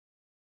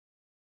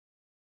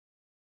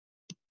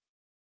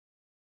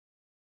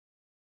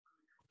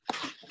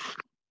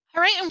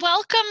All right, and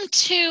welcome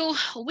to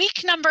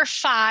week number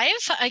 5.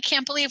 I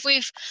can't believe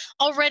we've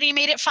already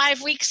made it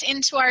 5 weeks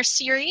into our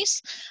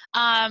series.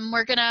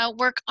 We're going to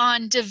work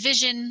on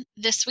division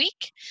this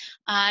week.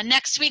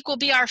 Next week will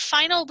be our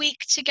final week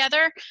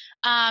together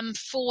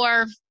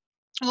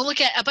we'll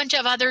look at a bunch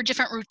of other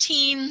different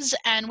routines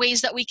and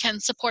ways that we can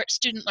support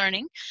student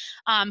learning.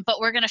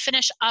 But we're going to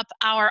finish up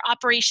our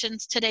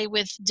operations today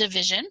with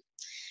division.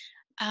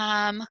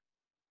 I'm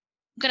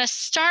going to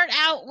start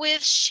out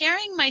with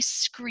sharing my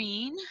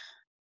screen.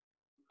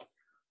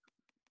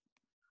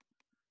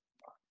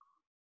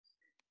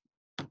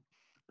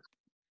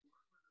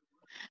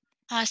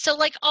 So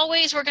like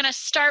always, we're going to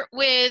start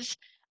with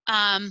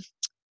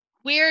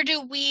where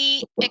do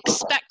we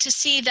expect to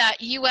see that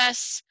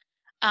US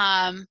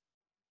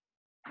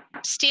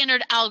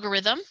standard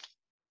algorithm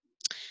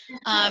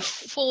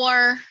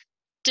for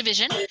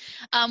division.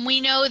 We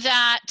know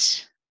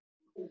that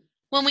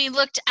when we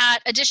looked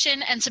at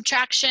addition and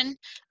subtraction,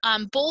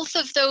 both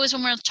of those,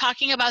 when we're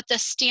talking about the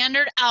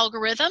standard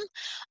algorithm,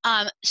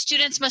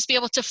 students must be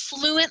able to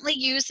fluently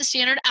use the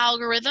standard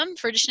algorithm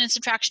for addition and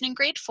subtraction in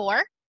grade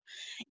 4.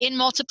 In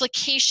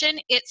multiplication,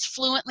 it's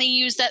fluently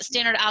used that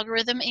standard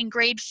algorithm in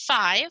grade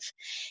 5.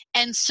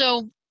 And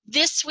so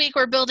this week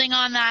we're building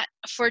on that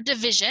for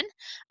division.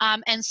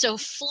 And so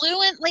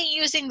fluently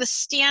using the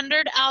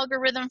standard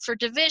algorithm for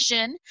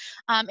division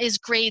is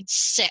grade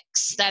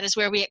 6. That is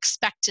where we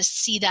expect to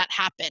see that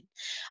happen.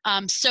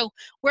 So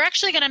we're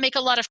actually going to make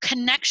a lot of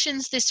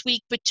connections this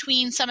week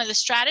between some of the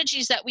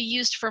strategies that we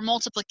used for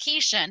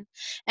multiplication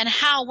and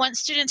how once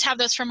students have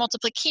those for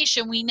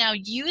multiplication, we now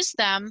use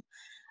them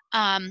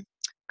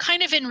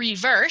kind of in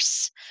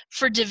reverse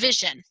for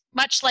division.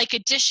 Much like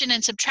addition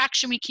and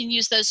subtraction, we can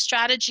use those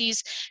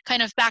strategies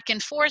kind of back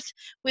and forth.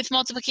 With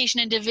multiplication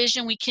and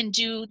division, we can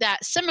do that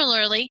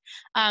similarly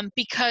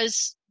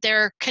because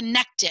they're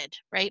connected,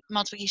 right?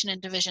 Multiplication and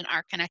division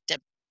are connected.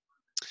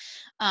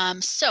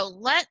 So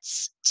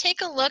let's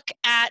take a look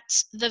at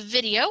the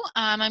video.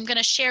 I'm going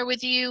to share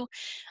with you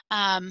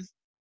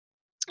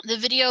the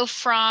video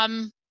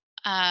from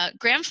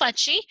Graham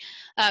Fletcher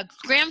on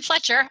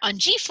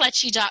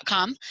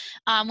gfletchy.com.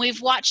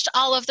 We've watched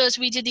all of those.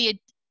 We did the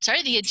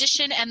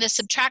addition and the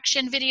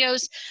subtraction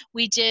videos.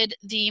 We did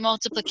the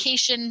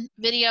multiplication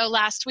video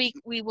last week.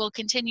 We will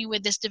continue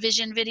with this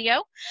division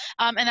video,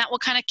 and that will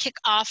kind of kick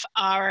off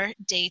our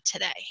day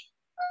today.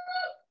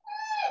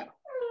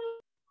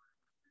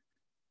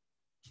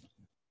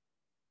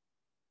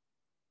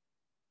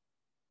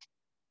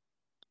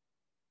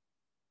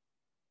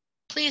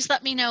 Please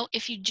let me know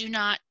if you do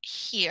not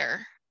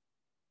hear.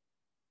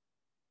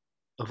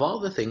 Of all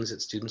the things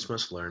that students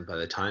must learn by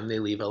the time they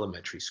leave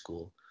elementary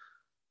school,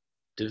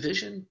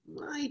 division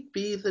might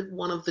be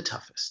one of the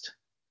toughest.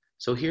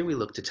 So here we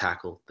look to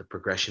tackle the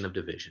progression of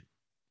division,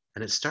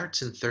 and it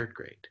starts in 3rd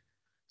grade.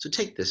 So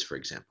take this for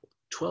example,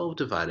 12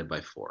 divided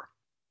by 4.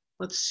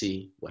 Let's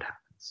see what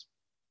happens.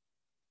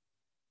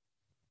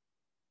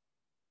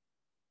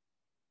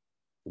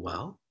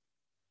 Well,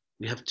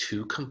 we have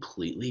 2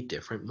 completely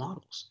different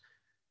models.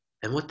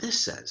 And what this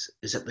says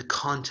is that the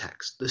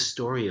context, the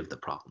story of the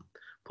problem,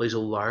 plays a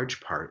large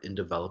part in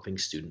developing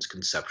students'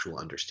 conceptual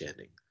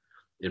understanding.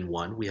 In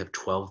one, we have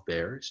 12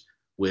 bears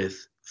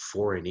with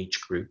 4 in each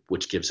group,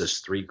 which gives us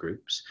 3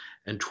 groups,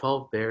 and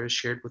 12 bears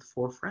shared with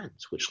 4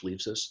 friends, which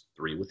leaves us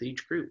 3 with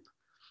each group.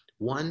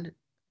 One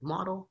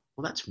model,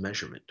 well, that's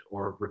measurement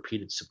or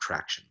repeated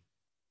subtraction.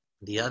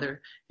 The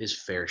other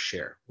is fair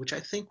share, which I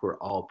think we're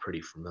all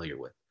pretty familiar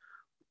with.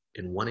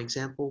 In one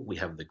example, we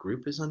have the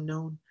group is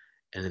unknown,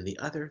 and in the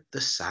other, the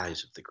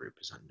size of the group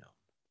is unknown.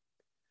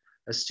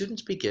 As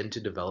students begin to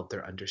develop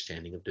their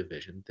understanding of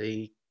division,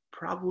 they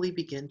probably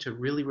begin to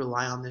really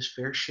rely on this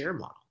fair share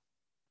model.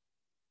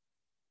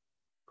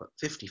 But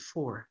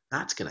 54,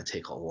 that's going to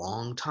take a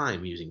long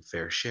time using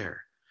fair share.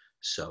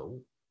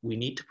 So we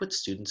need to put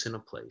students in a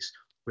place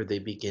where they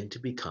begin to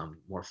become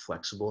more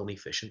flexible and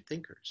efficient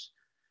thinkers.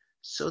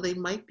 So they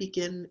might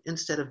begin,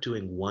 instead of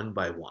doing 1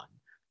 by 1,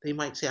 they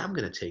might say, I'm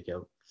going to take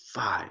out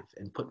 5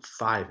 and put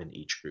 5 in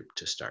each group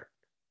to start.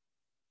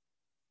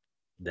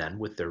 Then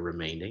with their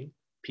remaining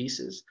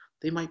pieces,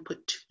 they might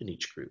put 2 in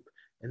each group,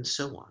 and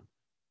so on.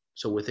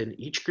 So within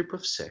each group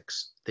of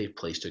 6, they've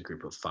placed a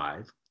group of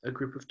 5, a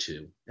group of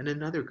 2, and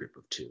another group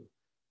of 2.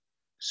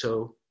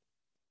 So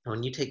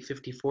when you take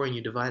 54 and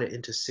you divide it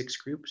into 6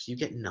 groups, you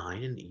get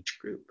 9 in each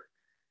group.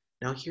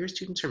 Now here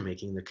students are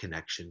making the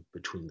connection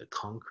between the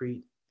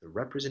concrete, the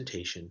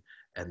representation,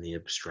 and the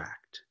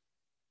abstract.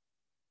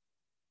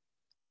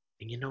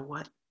 And you know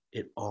what?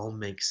 It all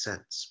makes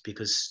sense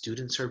because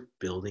students are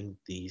building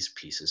these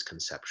pieces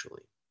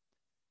conceptually.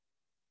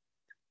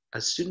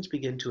 As students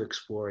begin to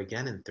explore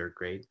again in 3rd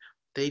grade,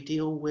 they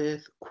deal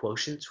with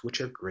quotients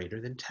which are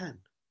greater than 10.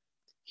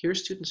 Here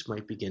students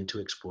might begin to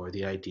explore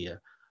the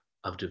idea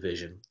of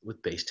division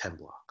with base 10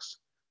 blocks.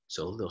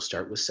 So they'll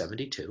start with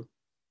 72,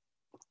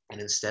 and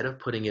instead of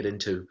putting it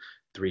into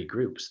 3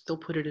 groups, they'll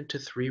put it into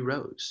 3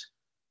 rows.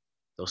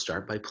 They'll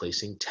start by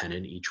placing 10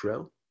 in each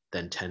row,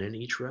 then 10 in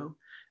each row,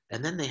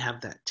 And then they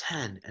have that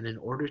 10, and in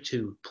order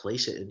to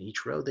place it in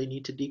each row, they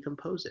need to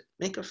decompose it,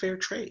 make a fair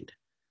trade.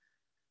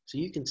 So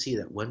you can see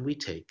that when we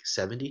take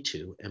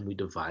 72 and we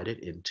divide it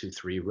into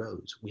 3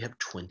 rows, we have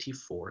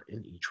 24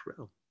 in each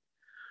row.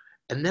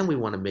 And then we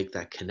want to make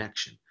that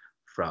connection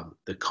from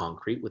the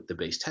concrete with the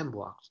base 10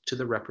 blocks to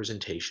the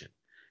representation.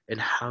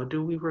 And how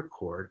do we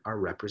record our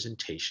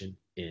representation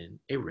in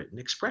a written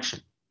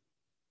expression?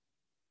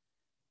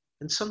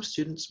 And some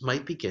students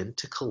might begin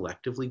to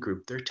collectively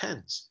group their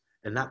 10s,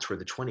 and that's where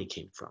the 20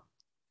 came from.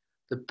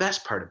 The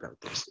best part about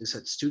this is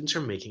that students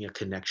are making a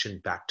connection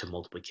back to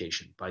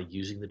multiplication by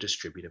using the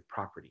distributive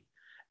property,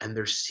 and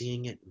they're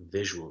seeing it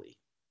visually.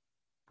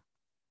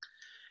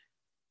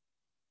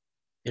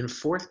 In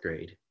 4th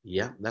grade,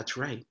 yeah, that's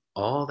right,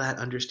 all that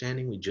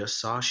understanding we just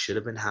saw should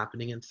have been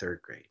happening in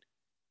 3rd grade.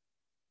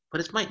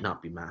 But it might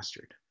not be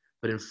mastered.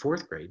 But in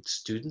 4th grade,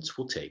 students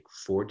will take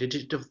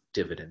 4-digit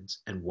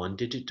dividends and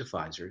 1-digit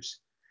divisors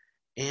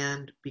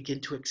and begin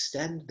to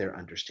extend their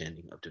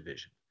understanding of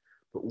division.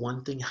 But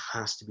one thing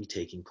has to be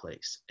taking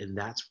place, and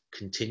that's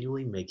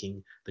continually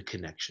making the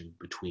connection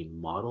between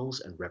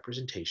models and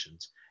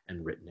representations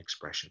and written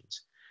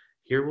expressions.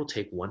 Here we'll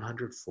take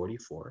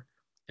 144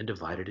 and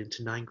divide it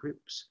into 9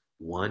 groups,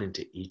 1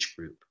 into each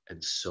group,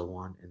 and so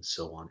on and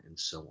so on and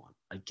so on.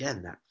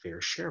 Again, that fair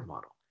share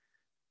model.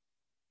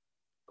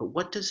 But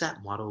what does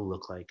that model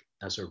look like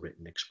as a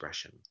written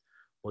expression?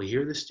 Well,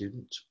 here the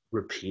students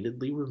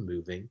repeatedly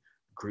removing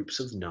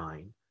groups of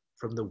 9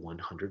 from the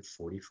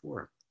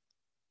 144.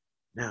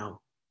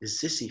 Now, is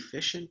this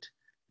efficient?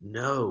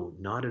 No,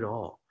 not at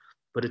all.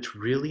 But it's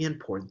really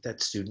important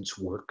that students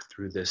work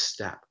through this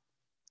step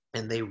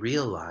and they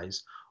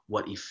realize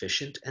what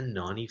efficient and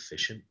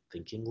non-efficient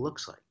thinking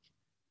looks like.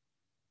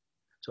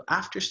 So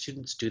after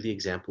students do the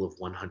example of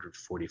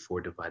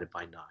 144 divided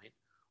by 9,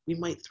 we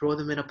might throw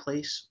them in a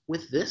place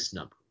with this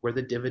number where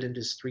the dividend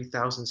is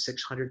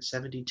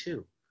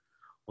 3,672.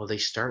 Well, they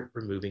start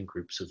removing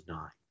groups of 9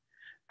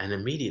 and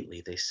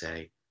immediately they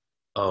say,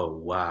 oh,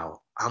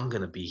 wow, I'm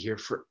going to be here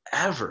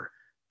forever.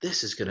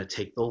 This is going to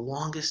take the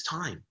longest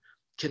time.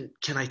 Can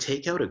I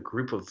take out a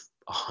group of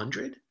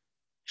 100?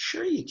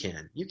 Sure you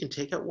can. You can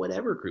take out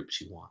whatever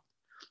groups you want.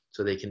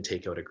 So they can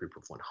take out a group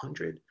of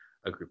 100,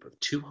 a group of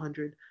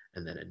 200,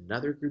 and then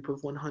another group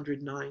of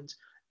 109s,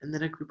 and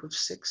then a group of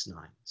 6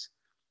 9s.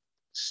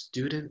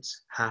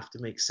 Students have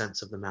to make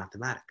sense of the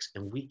mathematics,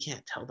 and we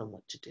can't tell them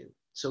what to do.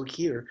 So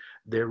here,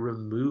 they're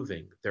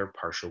removing their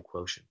partial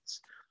quotients.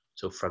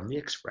 So from the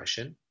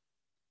expression,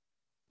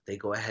 they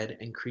go ahead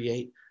and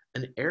create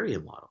an area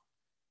model.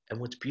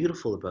 And what's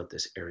beautiful about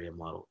this area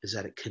model is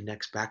that it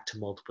connects back to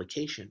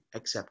multiplication,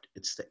 except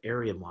it's the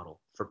area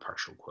model for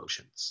partial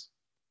quotients.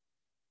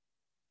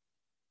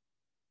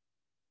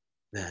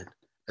 Then,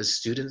 as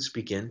students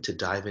begin to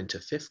dive into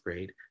 5th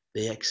grade,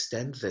 they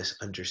extend this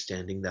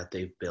understanding that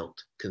they've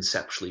built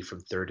conceptually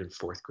from 3rd and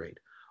 4th grade.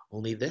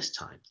 Only this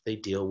time, they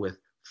deal with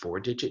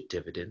 4-digit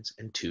dividends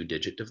and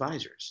 2-digit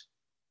divisors.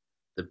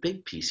 The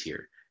big piece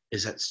here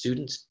is that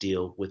students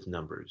deal with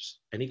numbers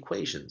and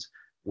equations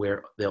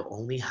where they'll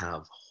only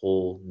have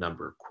whole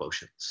number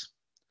quotients.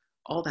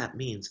 All that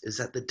means is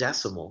that the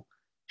decimal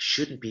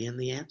shouldn't be in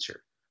the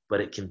answer,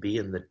 but it can be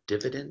in the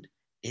dividend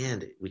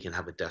and we can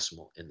have a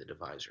decimal in the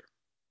divisor.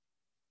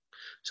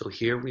 So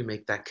here we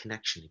make that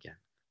connection again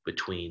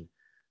between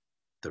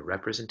the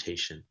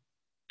representation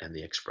and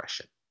the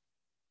expression.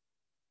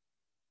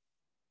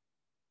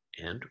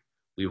 And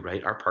we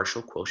write our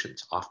partial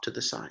quotients off to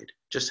the side,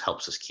 just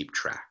helps us keep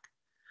track.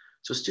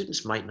 So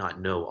students might not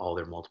know all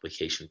their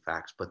multiplication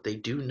facts, but they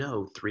do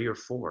know 3 or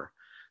 4.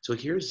 So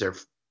here's their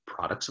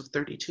products of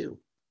 32.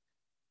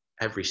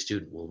 Every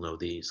student will know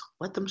these.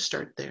 Let them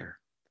start there.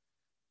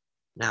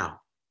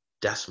 Now,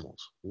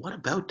 decimals. What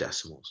about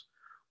decimals?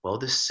 Well,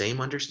 this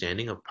same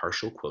understanding of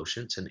partial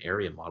quotients and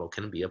area model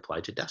can be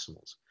applied to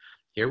decimals.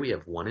 Here we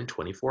have 1 and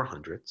 24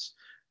 hundredths,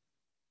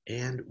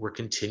 and we're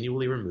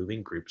continually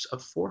removing groups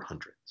of 4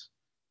 hundredths.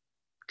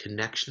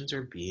 Connections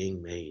are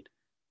being made,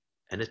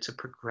 and it's a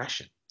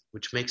progression,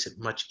 which makes it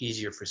much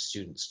easier for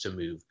students to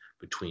move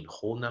between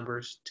whole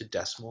numbers to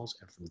decimals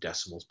and from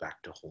decimals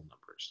back to whole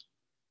numbers.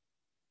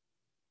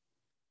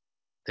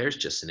 There's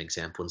just an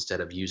example. Instead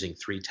of using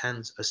 3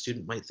 10s, a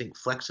student might think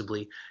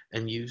flexibly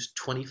and use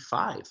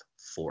 25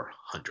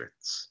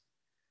 400ths.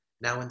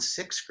 Now in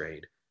 6th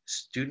grade,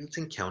 students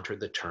encounter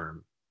the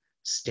term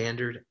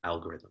standard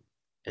algorithm.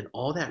 And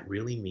all that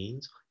really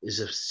means is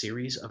a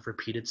series of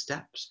repeated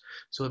steps.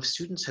 So if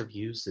students have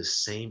used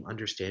this same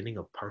understanding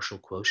of partial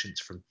quotients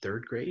from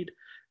 3rd grade,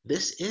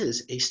 this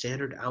is a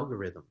standard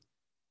algorithm.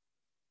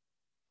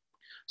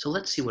 So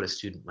let's see what a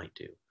student might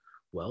do.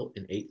 Well,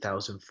 in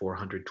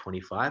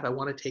 8,425, I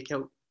want to take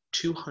out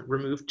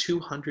remove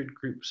 200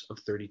 groups of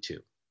 32,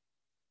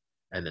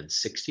 and then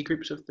 60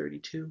 groups of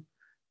 32,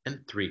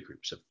 and 3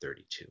 groups of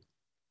 32.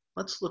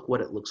 Let's look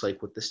what it looks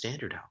like with the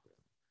standard algorithm.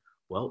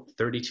 Well,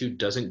 32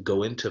 doesn't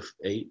go into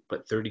 8,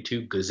 but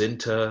 32 goes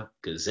into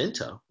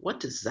gazinta. What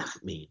does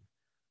that mean?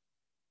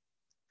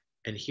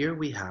 And here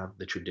we have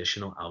the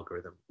traditional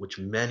algorithm, which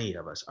many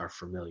of us are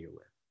familiar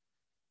with.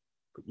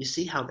 But you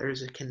see how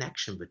there's a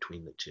connection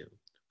between the two.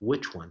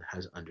 Which one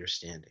has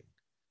understanding?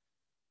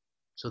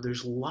 So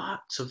there's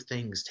lots of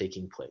things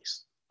taking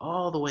place,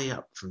 all the way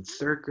up from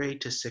 3rd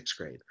grade to 6th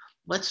grade.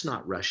 Let's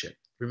not rush it.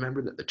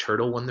 Remember that the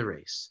turtle won the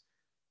race.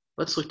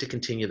 Let's look to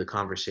continue the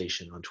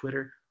conversation on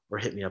Twitter or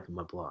hit me up on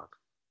my blog.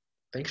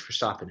 Thanks for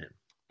stopping in.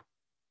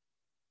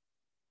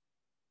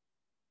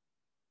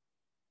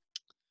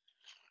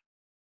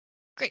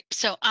 Great.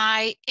 So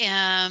I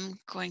am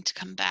going to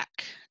come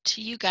back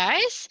to you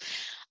guys.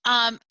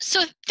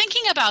 So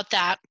thinking about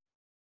that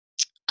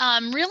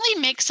really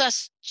makes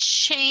us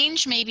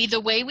change maybe the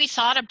way we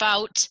thought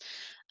about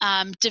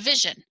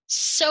division.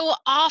 So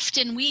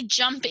often we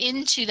jump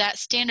into that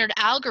standard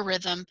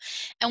algorithm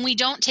and we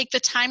don't take the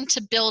time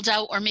to build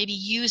out or maybe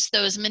use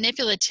those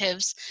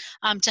manipulatives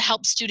to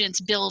help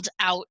students build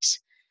out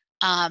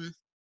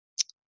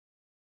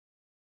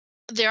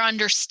their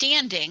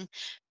understanding.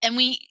 And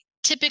we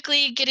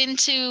typically get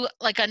into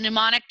like a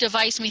mnemonic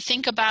device and we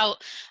think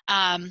about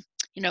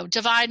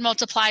divide,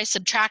 multiply,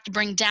 subtract,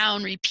 bring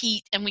down,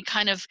 repeat, and we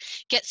kind of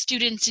get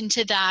students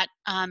into that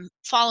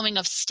following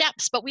of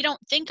steps, but we don't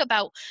think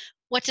about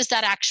what does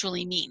that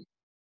actually mean.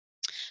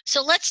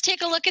 So let's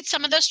take a look at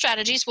some of those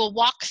strategies. We'll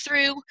walk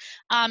through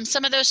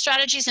some of those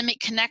strategies and make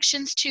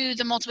connections to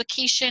the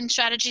multiplication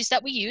strategies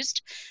that we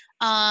used.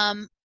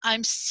 I'm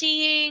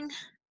seeing,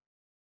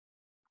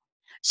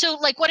 so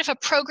like what if a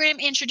program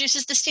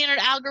introduces the standard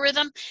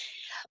algorithm?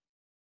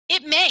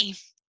 It may.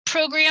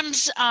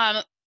 Programs,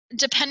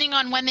 depending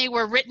on when they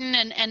were written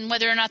and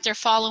whether or not they're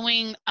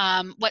following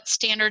what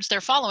standards they're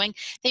following,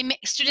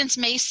 students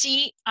may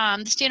see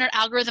the standard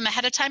algorithm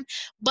ahead of time,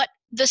 but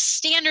the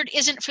standard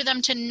isn't for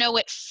them to know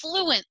it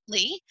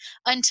fluently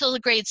until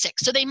grade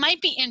 6. So they might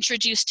be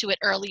introduced to it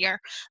earlier,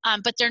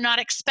 but they're not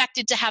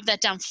expected to have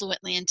that down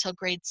fluently until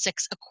grade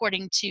 6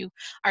 according to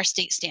our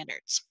state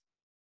standards.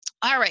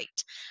 All right,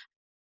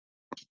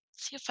 let's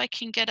see if I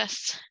can get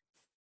us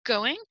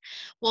going.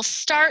 We'll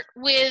start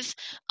with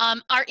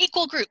our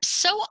equal groups.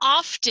 So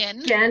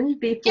often, Jen,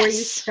 before you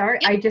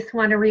start, I just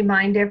want to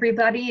remind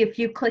everybody, if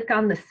you click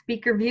on the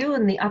speaker view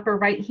in the upper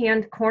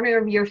right-hand corner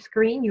of your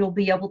screen, you'll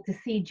be able to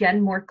see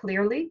Jen more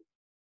clearly.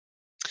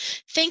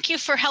 Thank you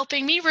for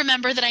helping me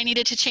remember that I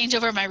needed to change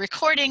over my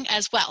recording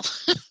as well.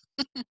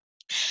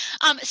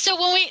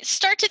 So when we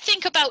start to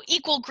think about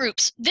equal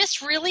groups,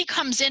 this really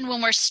comes in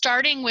when we're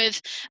starting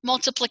with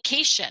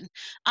multiplication.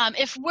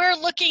 If we're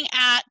looking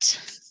at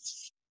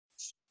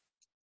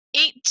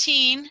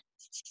 18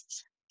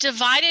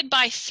 divided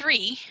by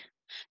 3,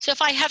 so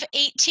if I have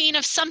 18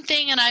 of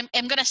something and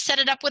I'm going to set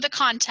it up with a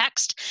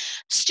context,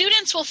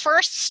 students will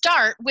first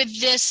start with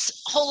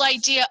this whole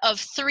idea of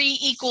 3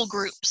 equal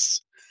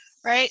groups,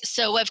 right?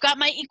 So I've got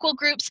my equal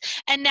groups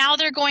and now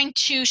they're going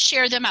to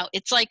share them out.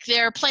 It's like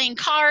they're playing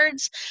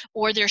cards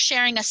or they're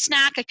sharing a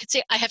snack. I could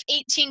say I have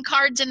 18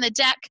 cards in the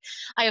deck.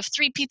 I have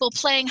 3 people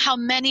playing. How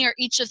many are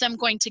each of them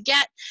going to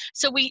get?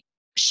 So we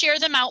share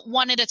them out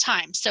one at a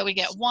time. So we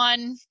get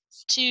 1,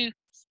 2,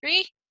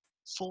 3,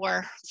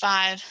 4,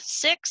 5,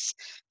 6,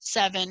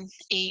 7,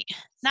 8,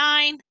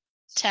 9,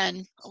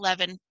 10,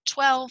 11,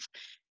 12,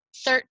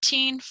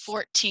 13,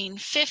 14,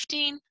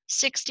 15,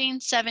 16,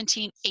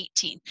 17,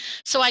 18.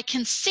 So I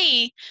can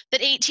see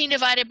that 18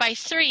 divided by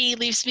 3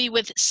 leaves me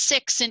with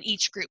 6 in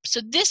each group.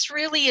 So this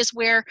really is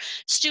where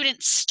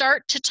students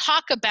start to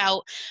talk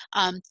about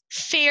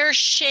fair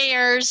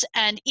shares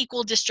and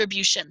equal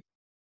distribution.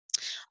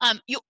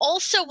 You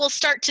also will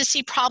start to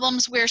see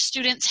problems where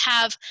students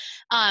have,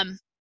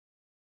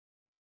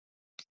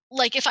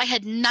 like if I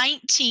had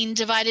 19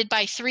 divided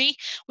by 3,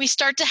 we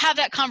start to have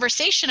that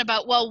conversation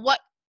about, well,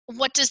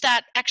 what does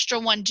that extra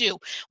one do?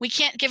 We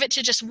can't give it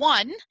to just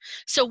one,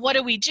 so what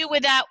do we do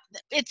with that?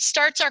 It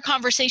starts our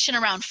conversation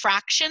around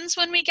fractions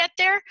when we get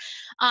there.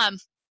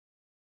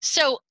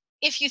 So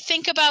if you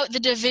think about the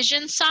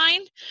division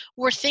sign,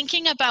 we're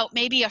thinking about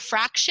maybe a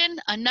fraction,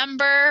 a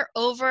number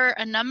over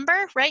a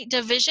number, right?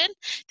 Division.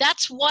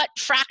 That's what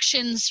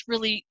fractions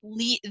really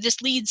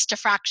this leads to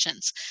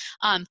fractions.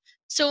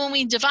 So when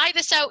we divide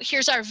this out,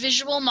 here's our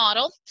visual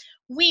model.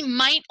 We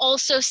might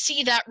also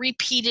see that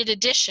repeated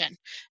addition.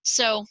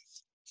 So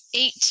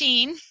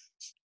 18,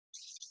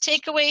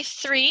 take away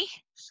 3,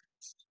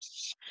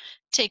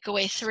 take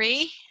away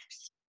 3,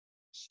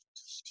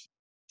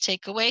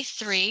 take away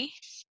 3.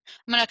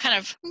 I'm going to kind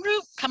of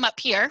come up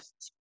here.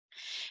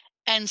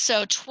 And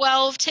so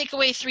 12 take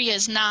away 3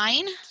 is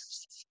 9.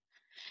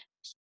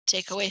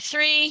 Take away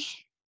 3,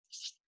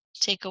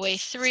 take away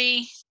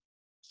 3,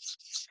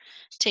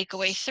 take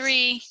away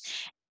 3.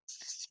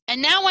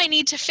 And now I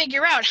need to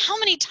figure out how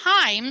many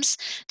times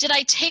did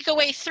I take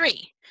away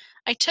 3?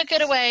 I took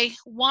it away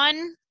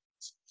 1,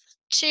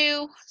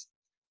 2,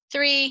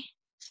 3,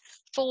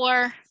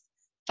 4,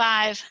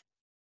 5,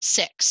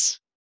 6.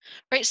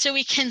 Right, so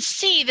we can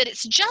see that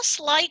it's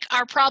just like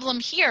our problem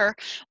here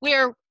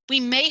where we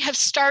may have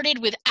started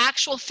with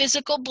actual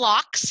physical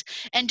blocks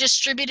and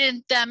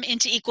distributed them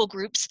into equal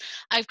groups.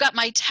 I've got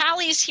my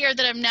tallies here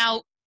that I'm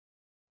now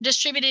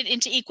distributed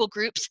into equal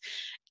groups.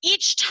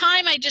 each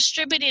time I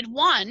distributed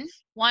one,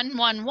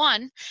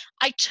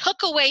 I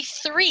took away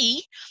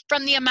 3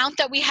 from the amount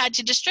that we had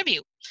to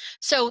distribute.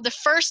 So the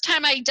first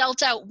time I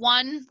dealt out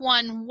 1,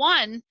 1,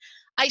 1,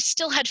 I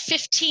still had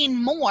 15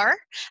 more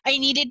I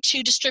needed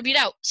to distribute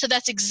out. So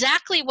that's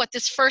exactly what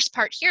this first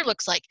part here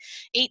looks like.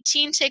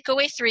 18 take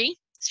away 3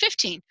 is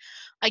 15.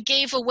 I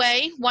gave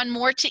away 1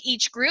 more to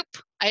each group.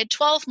 I had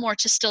 12 more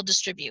to still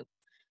distribute.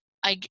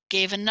 I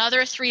gave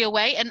another 3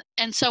 away,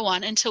 and so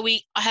on until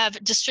we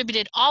have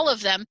distributed all of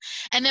them.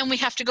 And then we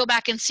have to go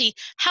back and see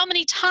how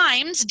many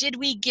times did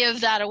we give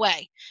that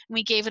away. And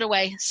we gave it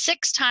away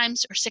 6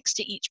 times, or 6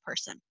 to each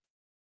person.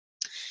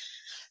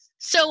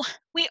 So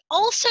we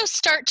also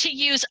start to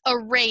use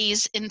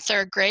arrays in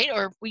 3rd grade,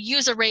 or we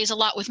use arrays a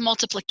lot with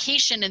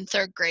multiplication in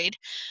 3rd grade.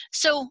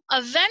 So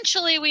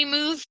eventually we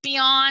move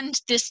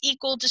beyond this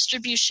equal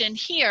distribution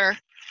here,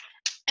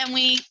 and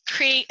we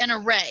create an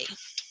array.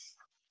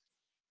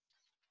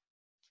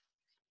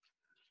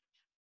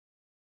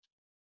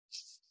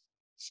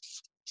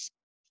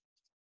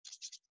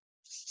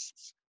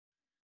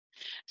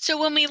 So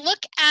when we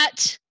look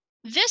at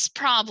this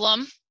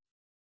problem,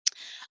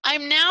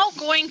 I'm now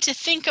going to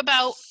think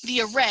about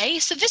the array.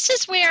 So this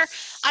is where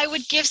I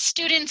would give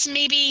students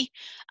maybe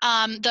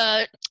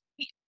the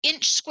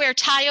inch square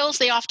tiles.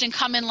 They often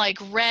come in like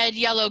red,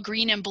 yellow,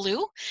 green, and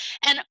blue.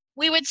 And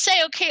we would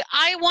say, okay,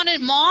 I want to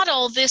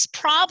model this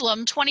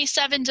problem,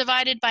 27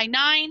 divided by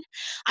 9.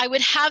 I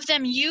would have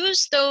them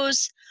use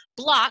those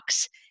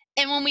blocks.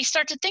 And when we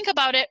start to think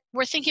about it,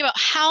 we're thinking about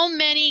how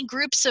many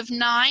groups of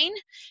 9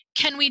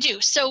 can we do.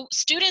 So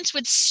students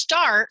would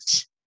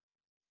start,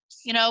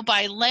 you know,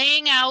 by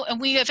laying out,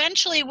 and we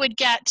eventually would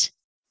get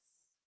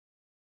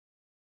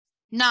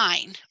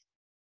 9.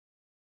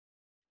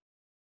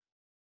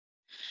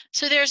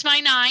 So there's my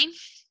 9,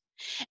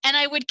 and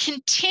I would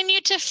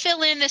continue to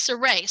fill in this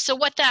array. So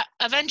what that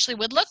eventually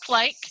would look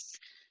like,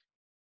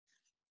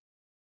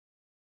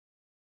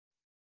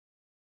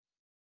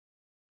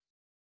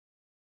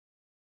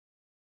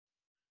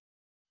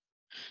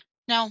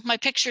 now my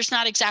picture's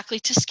not exactly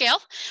to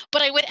scale,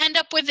 but I would end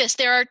up with this.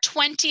 There are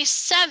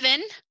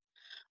 27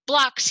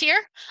 blocks here.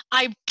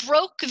 I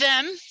broke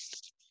them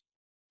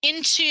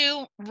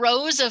into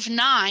rows of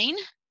 9.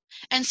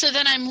 And so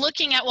then I'm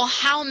looking at, well,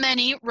 how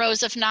many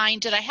rows of 9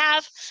 did I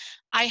have?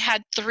 I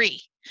had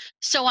 3.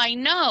 So I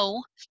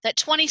know that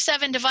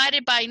 27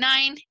 divided by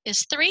 9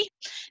 is 3.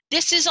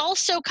 This is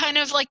also kind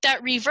of like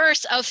that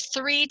reverse of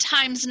 3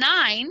 times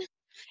 9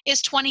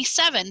 is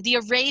 27, the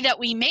array that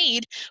we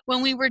made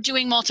when we were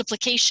doing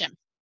multiplication.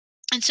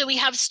 And so we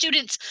have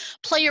students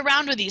play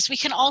around with these. We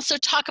can also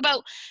talk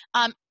about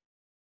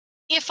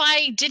if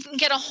I didn't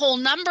get a whole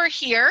number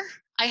here,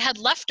 I had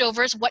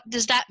leftovers, what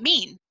does that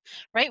mean?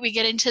 Right, we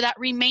get into that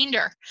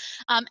remainder.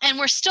 And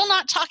we're still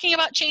not talking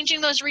about changing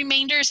those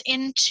remainders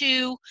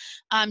into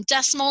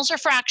decimals or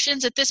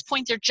fractions. At this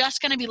point, they're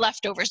just going to be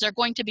leftovers. They're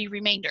going to be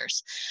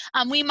remainders.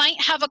 We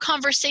might have a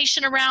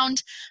conversation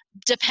around,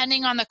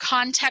 depending on the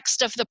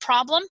context of the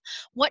problem,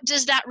 what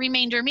does that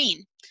remainder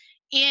mean?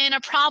 In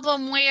a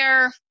problem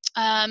where,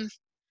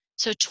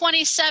 so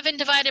 27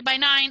 divided by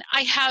 9,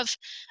 I have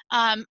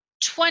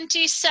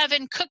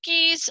 27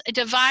 cookies, I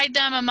divide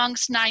them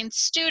amongst 9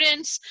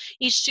 students.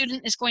 Each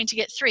student is going to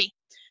get 3.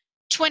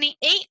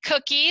 28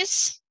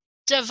 cookies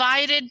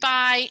divided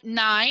by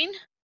 9.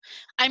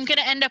 I'm going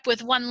to end up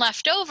with 1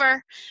 left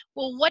over.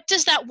 Well, what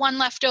does that 1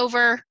 left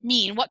over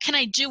mean? What can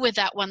I do with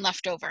that 1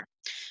 left over?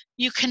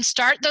 You can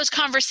start those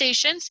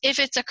conversations. If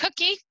it's a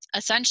cookie,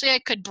 essentially I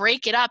could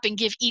break it up and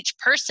give each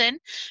person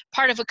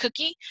part of a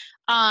cookie.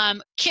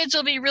 Kids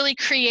will be really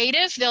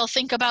creative. They'll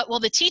think about, well,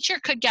 the teacher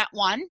could get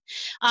 1,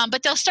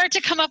 but they'll start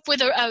to come up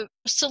with a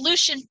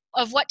solution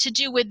of what to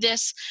do with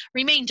this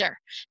remainder.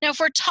 Now, if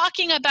we're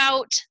talking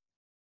about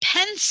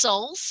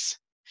pencils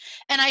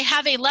and I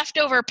have a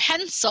leftover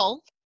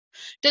pencil,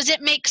 does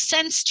it make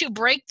sense to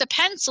break the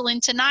pencil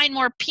into 9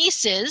 more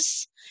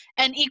pieces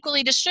and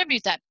equally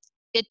distribute that?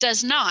 It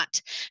does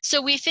not. So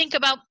we think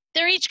about,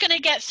 they're each going to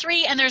get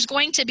 3 and there's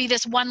going to be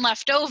this 1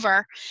 left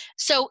over.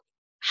 So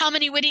how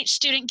many would each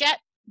student get?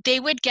 They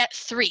would get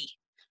 3.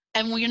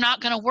 And we're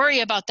not going to worry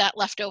about that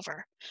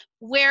leftover.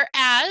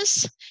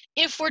 Whereas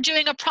if we're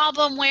doing a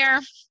problem where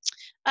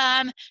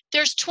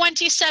there's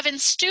 27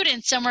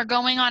 students and we're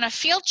going on a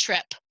field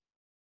trip,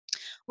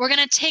 we're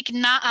going to take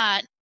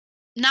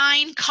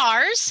 9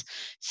 cars.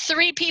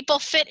 3 people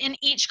fit in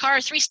each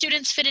car. 3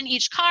 students fit in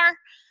each car.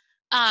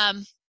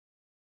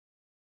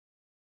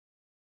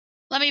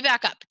 Let me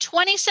back up.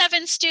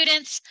 27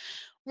 students.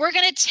 We're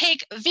going to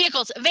take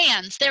vehicles,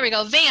 vans, there we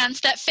go,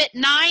 vans that fit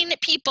 9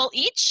 people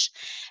each.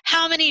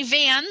 How many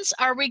vans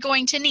are we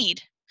going to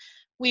need?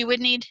 We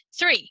would need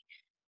 3.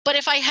 But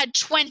if I had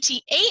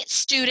 28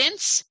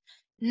 students,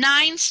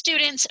 9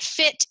 students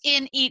fit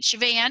in each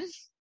van.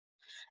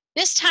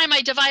 This time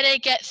I divide, I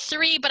get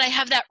 3, but I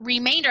have that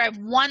remainder, I have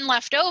 1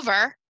 left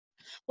over.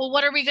 Well,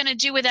 what are we going to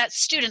do with that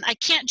student? I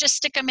can't just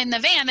stick them in the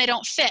van, they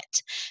don't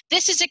fit.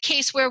 This is a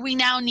case where we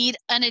now need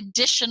an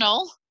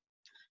additional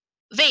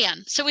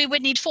van, so we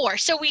would need 4.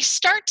 So we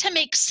start to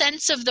make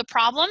sense of the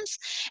problems,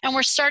 and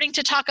we're starting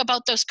to talk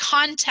about those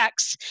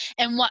contexts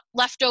and what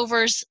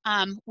leftovers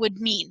would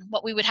mean,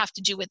 what we would have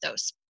to do with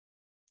those.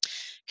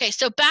 Okay,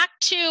 so back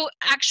to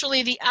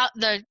actually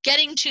the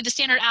getting to the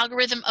standard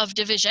algorithm of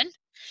division.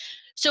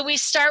 So we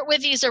start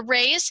with these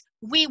arrays.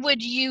 We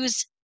would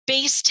use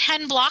base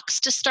 10 blocks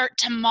to start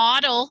to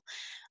model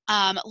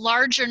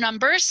larger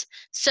numbers.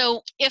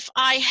 So if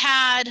I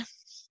had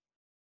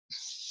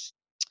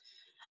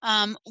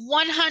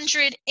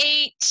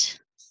 108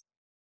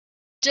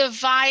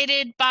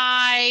 divided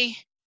by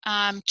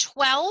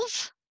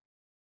 12,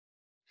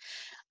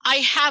 I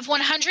have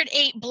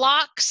 108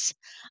 blocks.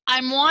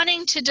 I'm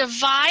wanting to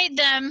divide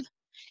them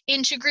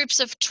into groups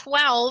of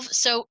 12.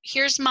 So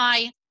here's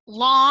my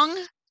long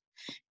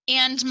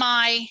and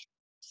my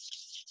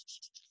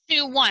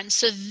 2, 1.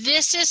 So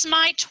this is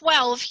my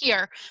 12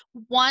 here.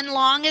 1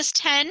 long is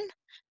 10,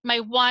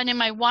 my 1 and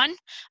my 1. I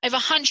have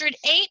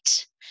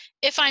 108.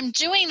 If I'm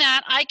doing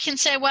that, I can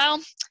say, well,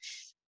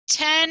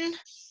 10,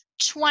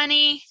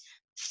 20,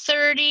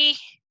 30,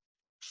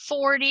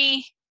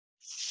 40,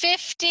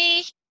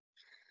 50.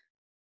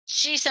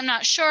 Geez, I'm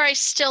not sure. I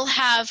still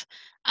have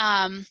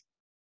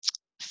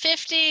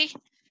 50,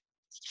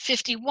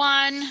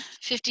 51,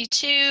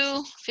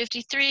 52,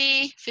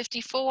 53,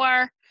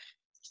 54,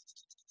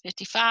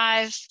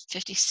 55,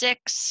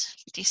 56,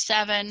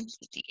 57,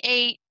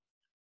 58,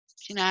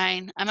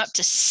 59. I'm up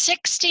to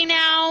 60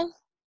 now.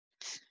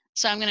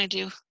 So I'm going to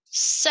do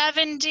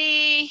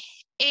 70,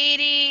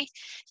 80,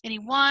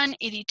 81,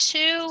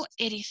 82,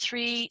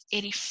 83,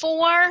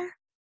 84.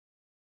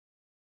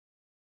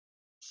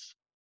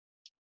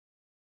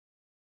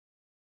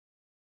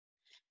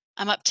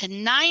 I'm up to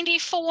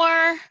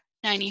 94,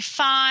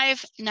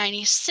 95,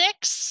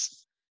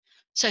 96.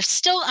 So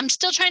I'm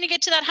still trying to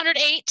get to that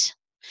 108.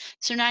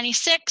 So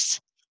 96,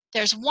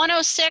 there's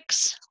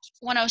 106,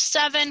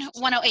 107,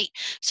 108.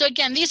 So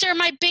again, these are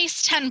my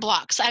base 10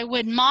 blocks. I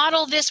would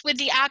model this with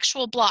the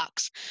actual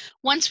blocks.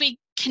 Once we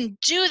can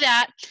do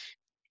that,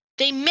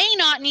 they may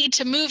not need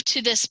to move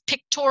to this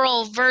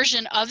pictorial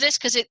version of this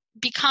because it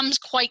becomes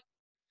quite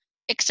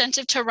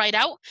extensive to write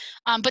out,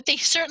 but they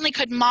certainly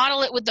could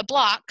model it with the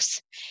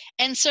blocks.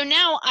 And so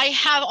now I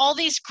have all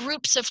these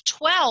groups of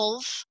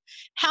 12.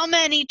 How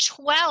many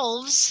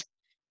 12s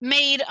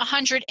made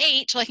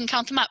 108? So I can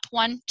count them up.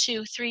 1,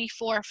 2, 3,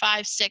 4,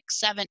 5, 6,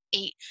 7,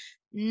 8,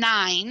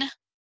 9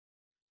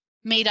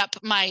 made up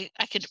my,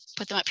 I could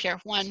put them up here.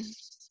 1,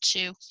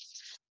 2,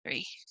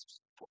 3,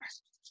 4,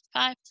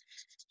 5,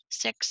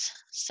 6,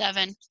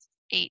 7,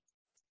 8,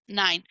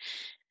 9.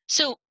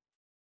 So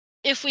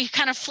if we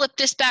kind of flip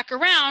this back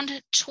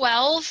around,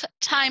 12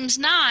 times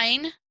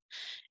 9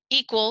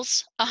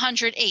 equals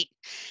 108.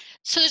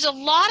 So there's a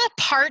lot of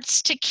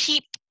parts to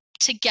keep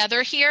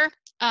together here,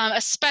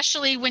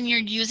 especially when you're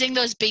using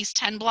those base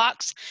 10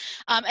 blocks.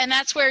 And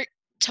that's where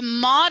to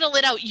model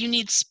it out, you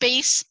need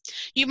space.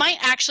 You might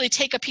actually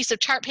take a piece of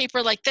chart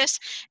paper like this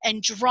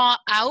and draw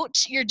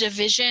out your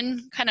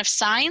division kind of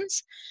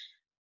signs.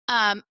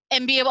 And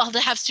be able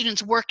to have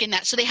students work in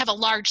that so they have a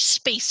large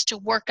space to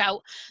work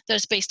out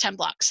those base 10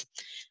 blocks.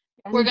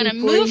 And we're going to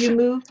move.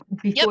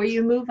 Before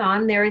you move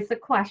on, there is a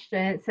question.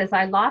 It says,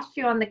 I lost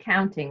you on the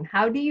counting.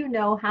 How do you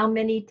know how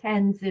many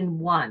 10s and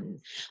 1s?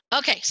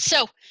 Okay,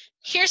 so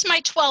here's my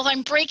 12.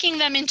 I'm breaking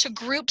them into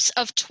groups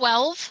of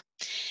 12.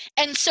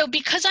 And so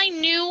because I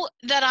knew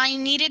that I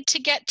needed to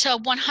get to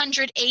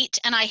 108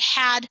 and I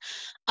had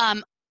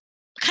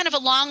kind of a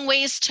long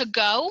ways to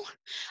go,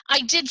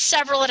 I did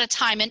several at a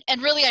time.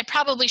 And really, I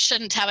probably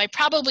shouldn't have. I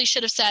probably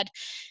should have said,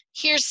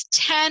 here's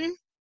 10,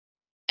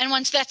 and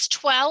once that's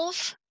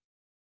 12,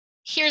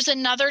 here's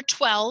another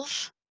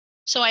 12.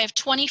 So I have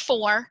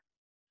 24.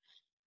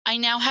 I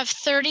now have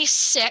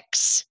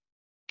 36.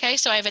 Okay,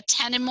 so I have a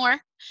 10 and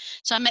more.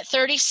 So I'm at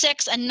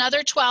 36,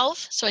 another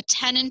 12. So a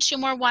 10 and 2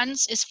 more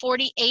ones is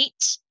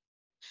 48.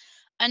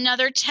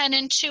 Another 10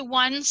 and 2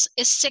 ones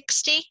is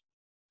 60.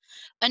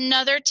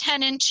 Another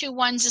 10 and 2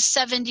 ones is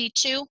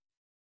 72.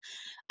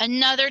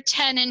 Another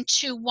 10 and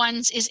 2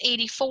 ones is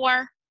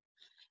 84.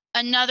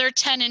 Another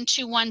 10 and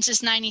 2 ones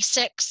is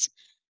 96.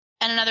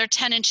 And another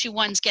 10 and 2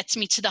 ones gets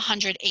me to the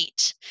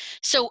 108.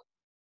 So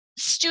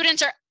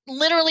students are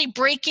literally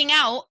breaking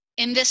out,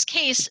 in this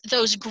case,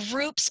 those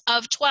groups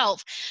of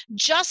 12.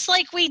 Just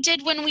like we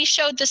did when we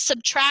showed the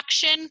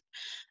subtraction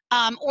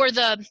or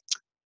the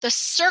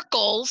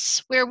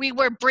circles where we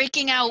were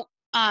breaking out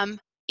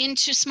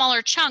into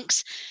smaller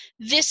chunks.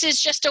 This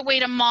is just a way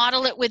to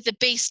model it with the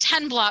base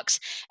 10 blocks,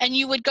 and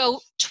you would go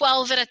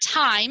 12 at a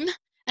time,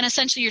 and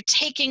essentially you're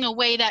taking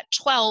away that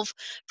 12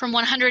 from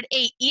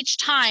 108 each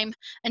time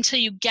until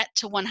you get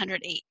to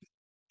 108.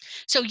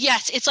 So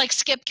yes, it's like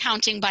skip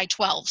counting by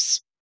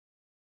 12s.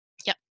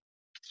 Yep.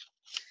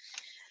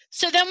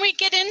 So then we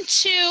get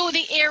into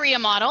the area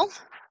model,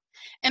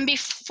 and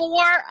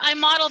before I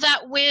model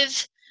that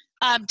with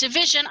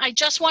division, I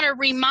just want to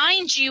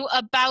remind you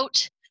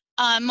about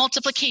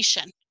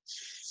multiplication.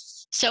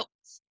 So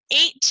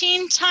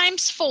 18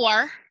 times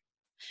 4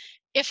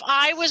 if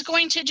I was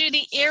going to do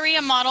the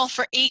area model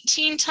for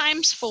 18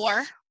 times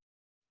 4,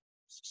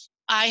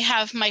 I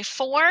have my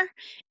 4,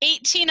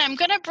 18, I'm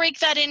going to break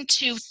that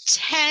into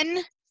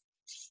 10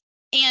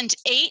 and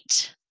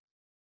 8.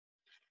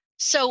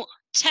 So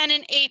 10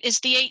 and 8 is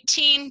the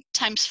 18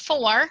 times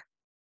 4.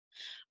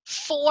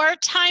 4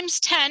 times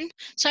 10,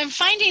 so I'm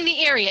finding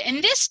the area.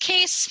 In this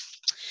case,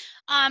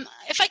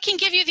 if I can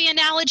give you the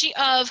analogy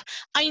of,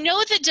 I know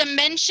the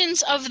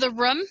dimensions of the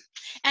room,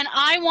 and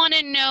I want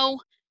to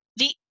know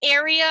the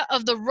area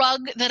of the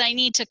rug that I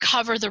need to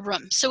cover the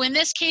room. So in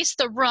this case,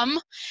 the room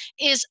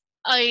is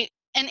an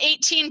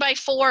 18 by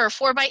 4 or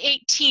 4 by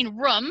 18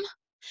 room,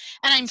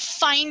 and I'm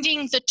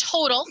finding the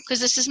total, because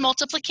this is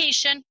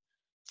multiplication.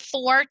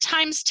 4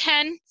 times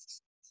 10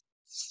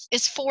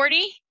 is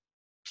 40.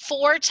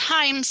 4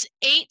 times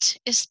 8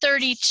 is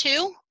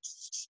 32.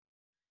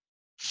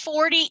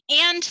 40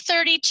 and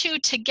 32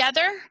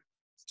 together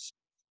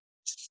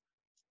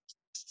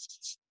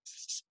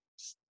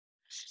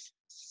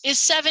is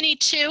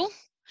 72.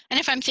 And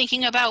if I'm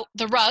thinking about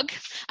the rug,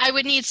 I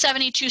would need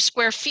 72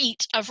 square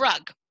feet of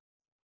rug.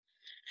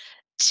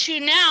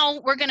 Now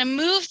we're going to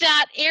move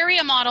that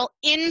area model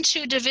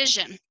into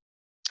division.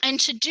 And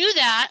to do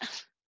that,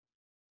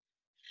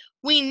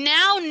 we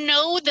now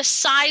know the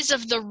size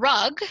of the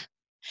rug,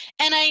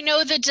 and I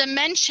know the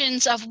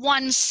dimensions of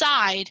one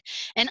side,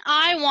 and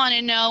I want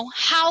to know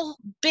how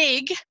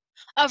big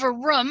of a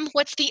room,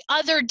 what's the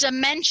other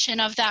dimension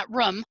of that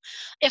room,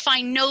 if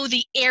I know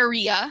the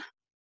area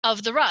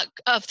of the rug,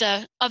 of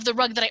the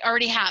rug that I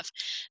already have.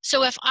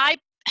 So if I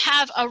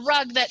have a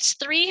rug that's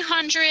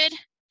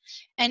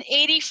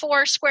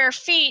 384 square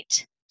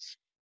feet,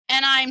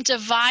 and I'm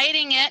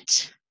dividing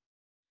it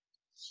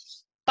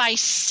by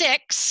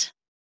 6,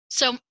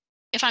 so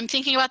if I'm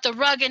thinking about the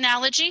rug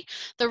analogy,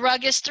 the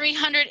rug is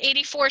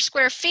 384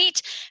 square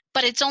feet,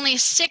 but it's only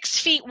 6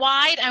 feet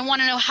wide. I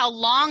want to know how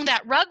long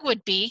that rug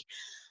would be.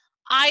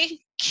 I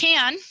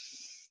can,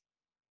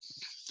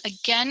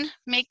 again,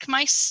 make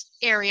my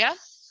area.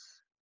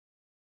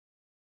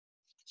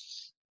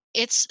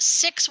 It's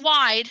 6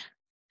 wide.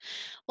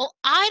 Well,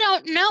 I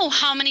don't know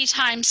how many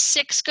times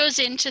 6 goes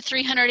into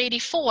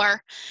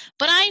 384,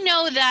 but I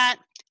know that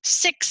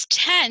 6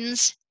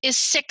 tens is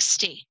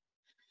 60.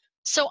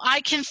 So I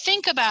can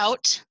think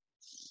about,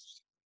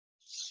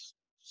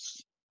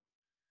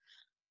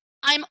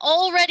 I'm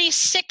already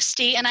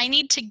 60 and I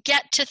need to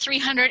get to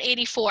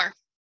 384.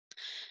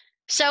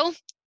 So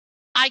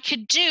I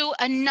could do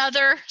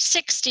another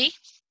 60.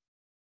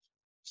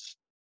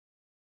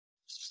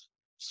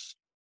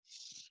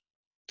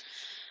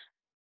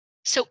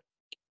 So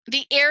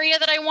the area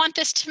that I want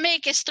this to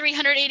make is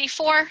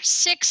 384,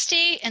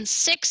 60, and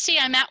 60.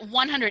 I'm at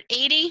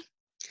 180.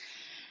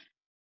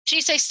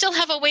 Geez, I still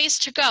have a ways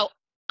to go.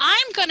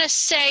 I'm going to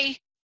say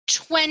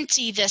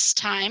 20 this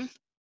time.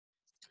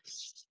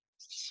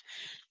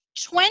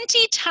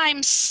 20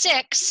 times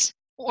 6,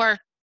 or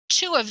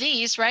 2 of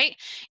these, right,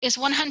 is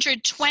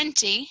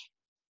 120.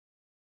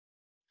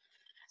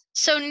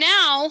 So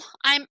now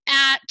I'm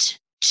at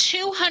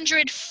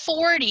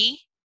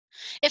 240.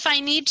 If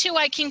I need to,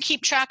 I can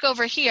keep track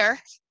over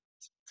here.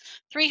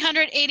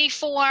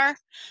 384,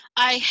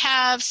 I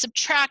have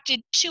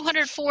subtracted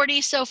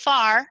 240 so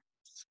far.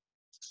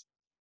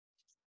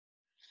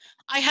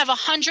 I have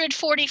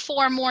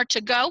 144 more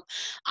to go.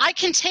 I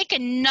can take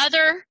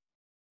another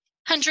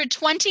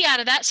 120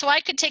 out of that, so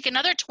I could take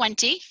another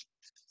 20.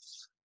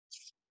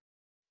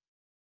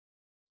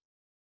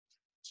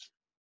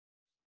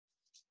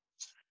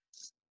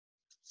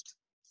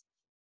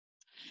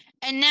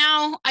 And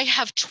now I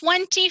have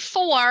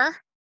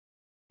 24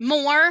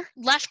 more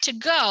left to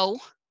go.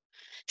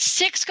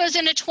 6 goes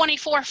into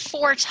 24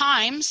 4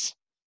 times.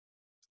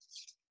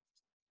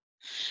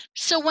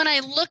 So when I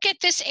look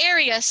at this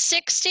area,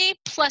 60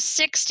 plus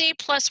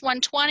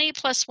 120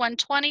 plus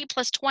 120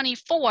 plus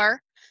 24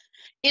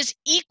 is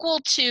equal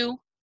to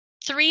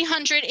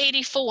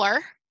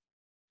 384.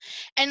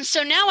 And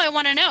so now I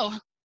want to know,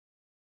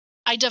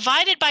 I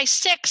divided by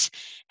 6,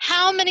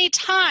 how many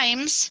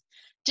times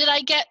did I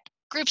get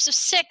groups of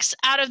 6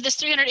 out of this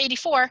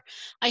 384?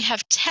 I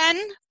have 10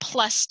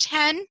 plus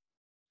 10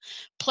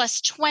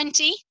 plus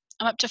 20,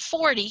 I'm up to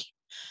 40,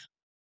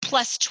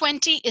 plus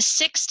 20 is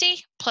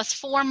 60, plus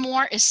 4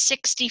 more is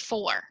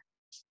 64.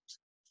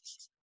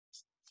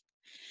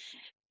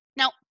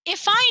 Now,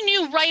 if I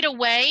knew right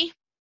away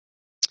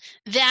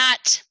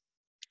that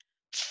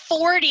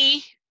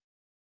 40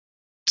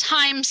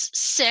 times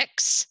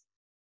 6,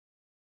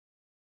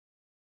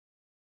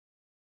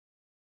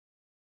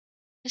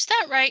 is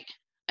that right?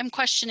 I'm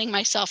questioning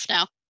myself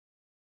now.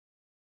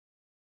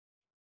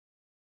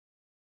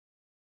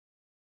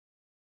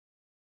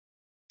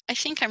 I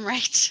think I'm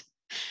right.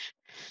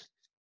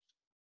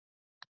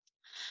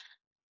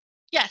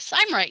 Yes,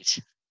 I'm right.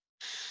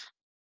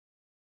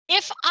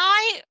 If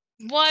I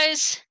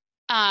was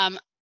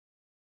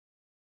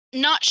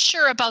not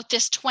sure about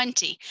this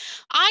 20,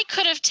 I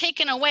could have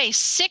taken away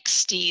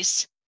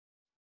 60s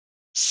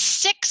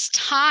 6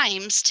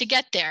 times to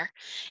get there.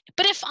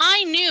 But if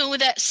I knew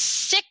that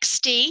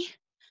 60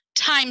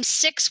 times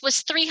 6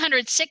 was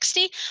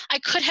 360. I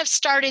could have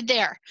started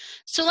there.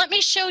 So let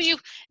me show you,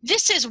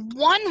 this is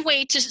one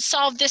way to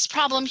solve this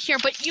problem here,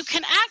 but you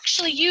can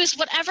actually use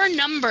whatever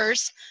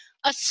numbers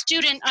a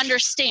student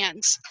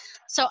understands.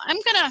 So I'm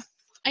gonna,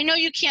 I know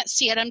you can't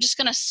see it, I'm just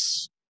gonna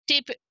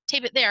tape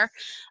it there.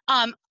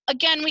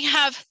 Again, we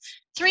have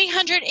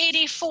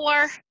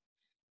 384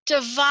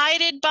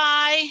 divided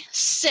by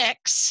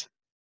 6.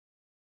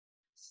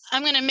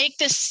 I'm gonna make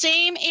this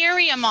same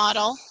area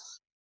model.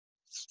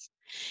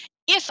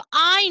 If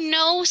I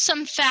know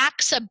some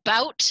facts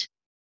about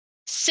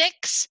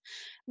 6,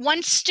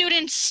 once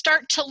students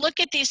start to look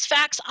at these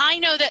facts, I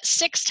know that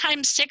 6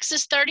 times 6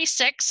 is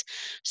 36.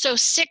 So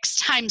 6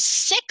 times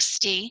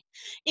 60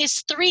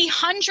 is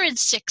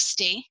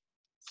 360.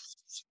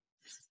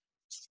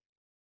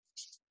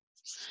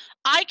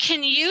 I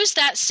can use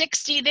that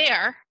 60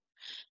 there.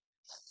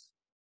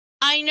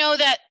 I know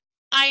that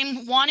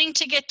I'm wanting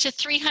to get to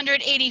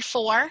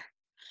 384.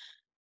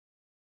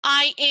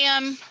 I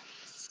am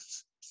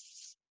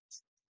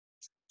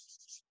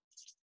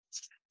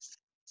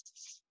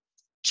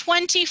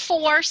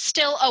 $24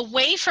 still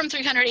away from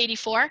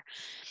 384.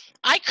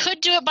 I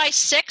could do it by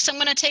 6. I'm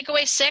going to take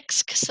away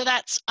 6, so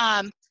that's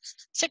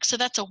 6, so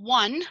that's a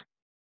 1,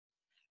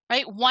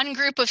 right? One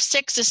group of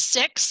 6 is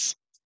 6.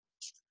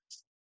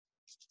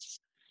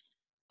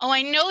 Oh,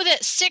 I know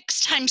that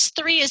 6 times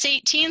 3 is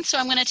 18, so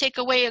I'm going to take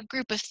away a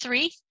group of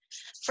 3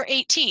 for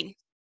 18.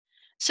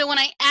 So when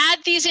I add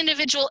these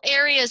individual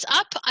areas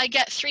up, I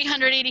get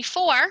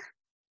 384.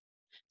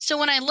 So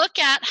when I look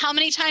at how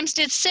many times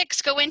did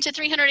 6 go into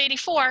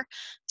 384,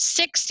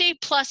 60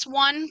 plus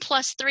 1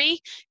 plus 3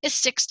 is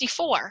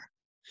 64.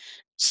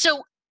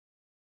 So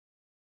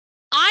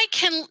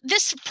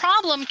this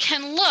problem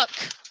can look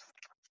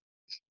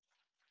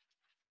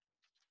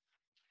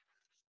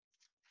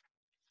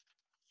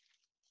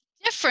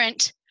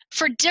different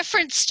for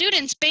different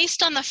students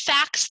based on the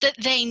facts that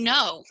they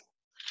know.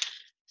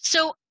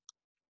 So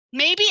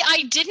maybe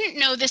I didn't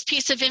know this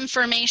piece of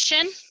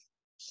information,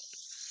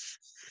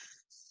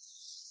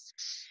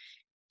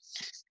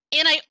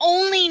 and I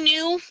only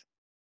knew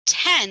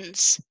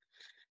tens.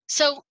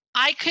 So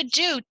I could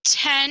do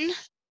 10,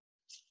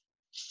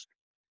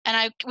 and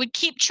I would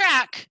keep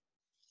track.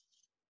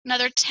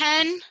 Another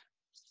 10,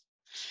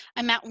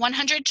 I'm at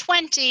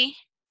 120.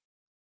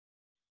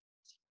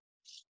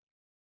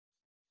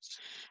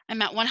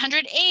 I'm at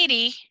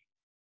 180.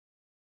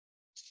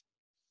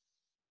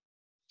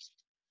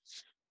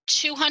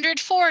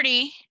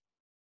 240.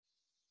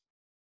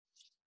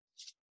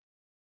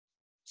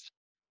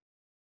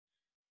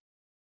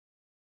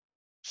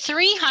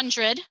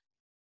 300.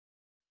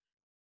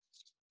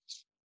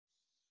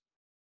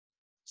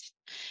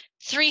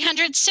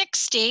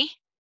 360.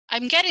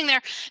 I'm getting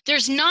there.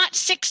 There's not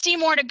 60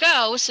 more to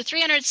go, so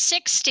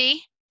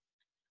 360.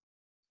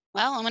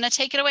 Well, I'm going to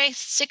take it away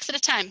 6 at a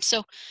time.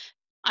 So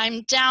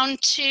I'm down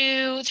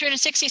to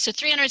 360, so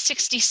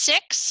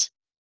 366.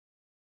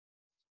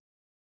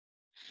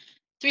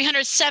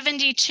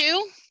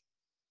 372.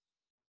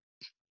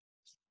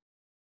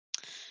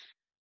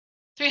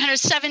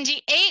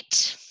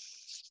 378.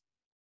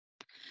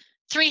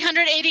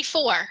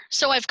 384.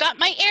 So I've got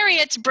my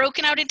area, it's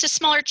broken out into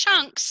smaller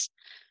chunks,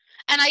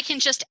 and I can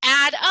just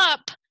add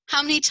up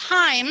how many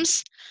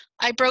times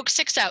I broke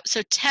 6 out.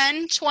 So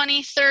 10,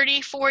 20,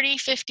 30, 40,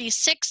 50,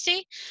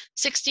 60,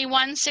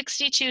 61,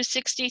 62,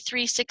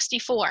 63,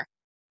 64.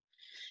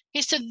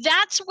 Okay, so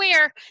that's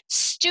where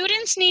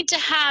students need to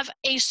have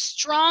a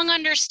strong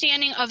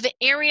understanding of the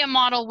area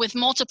model with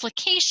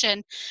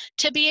multiplication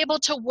to be able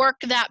to work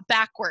that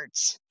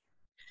backwards.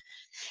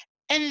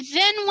 And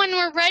then when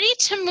we're ready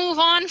to move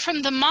on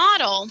from the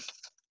model.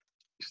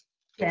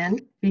 Jen,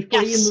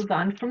 before Yes. you move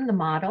on from the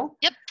model,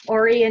 Yep.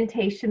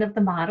 Orientation of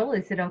the model,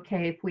 is it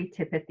okay if we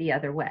tip it the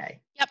other way?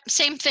 Yep,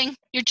 same thing.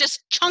 You're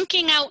just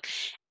chunking out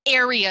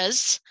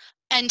areas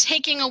and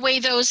taking away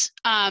those,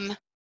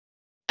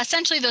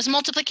 essentially those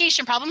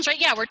multiplication problems, right?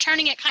 Yeah, we're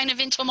turning it kind of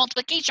into a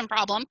multiplication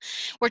problem.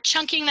 We're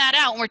chunking that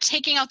out and we're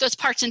taking out those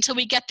parts until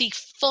we get the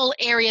full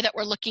area that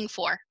we're looking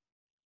for.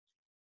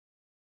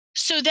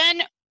 So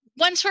then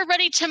once we're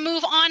ready to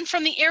move on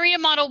from the area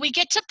model, we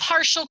get to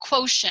partial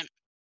quotient.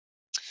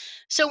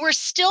 So we're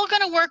still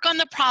going to work on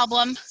the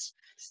problem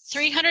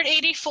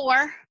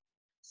 384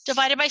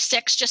 divided by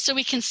 6, just so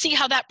we can see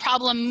how that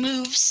problem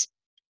moves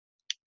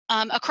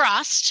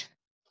across.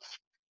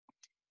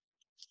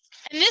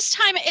 And this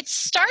time it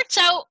starts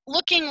out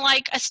looking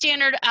like a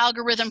standard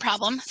algorithm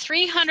problem.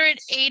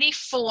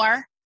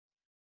 384,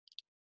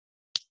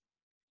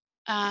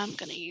 I'm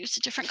going to use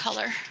a different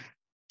color.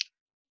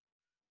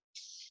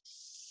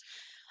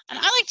 And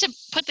I like to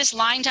put this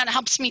line down. It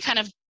helps me kind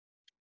of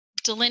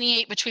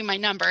delineate between my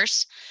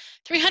numbers.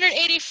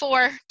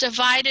 384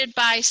 divided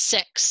by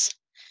 6.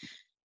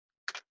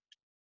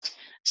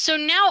 So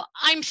now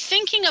I'm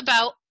thinking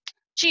about,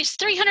 geez,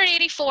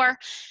 384,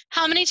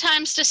 how many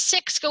times does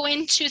 6 go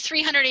into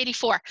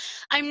 384?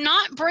 I'm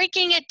not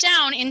breaking it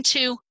down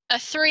into a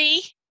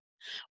 3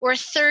 or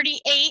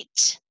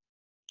 38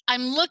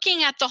 I'm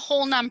looking at the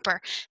whole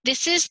number.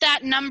 This is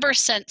that number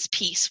sense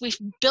piece. We've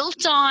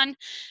built on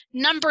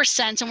number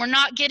sense, and we're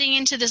not getting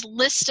into this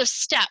list of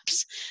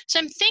steps. So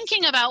I'm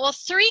thinking about, well,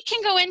 3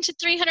 can go into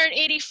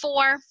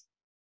 384.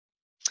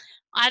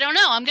 I don't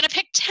know. I'm going to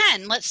pick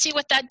 10. Let's see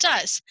what that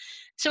does.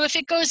 So if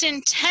it goes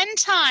in 10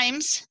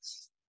 times,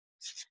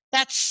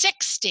 that's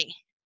 60.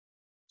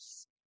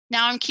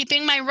 Now I'm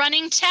keeping my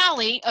running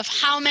tally of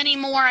how many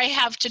more I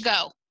have to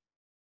go.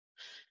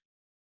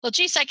 Well,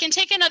 geez, I can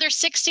take another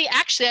 60.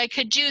 Actually, I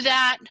could do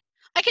that.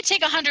 I could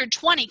take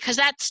 120 because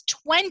that's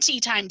 20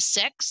 times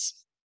 6.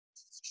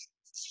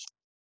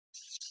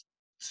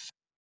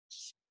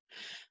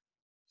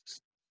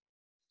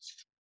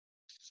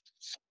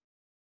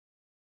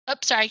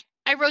 Oops, sorry.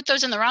 I wrote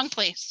those in the wrong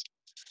place.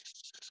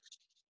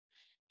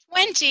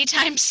 20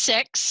 times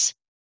 6.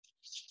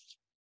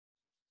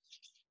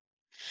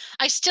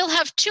 I still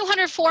have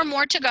 204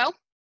 more to go.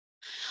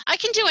 I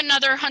can do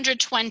another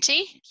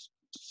 120.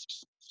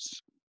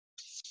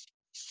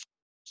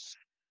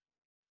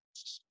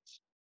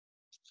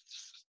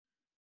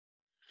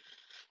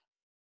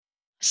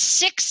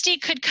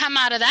 $60 could come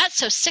out of that,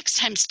 so 6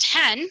 times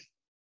 10.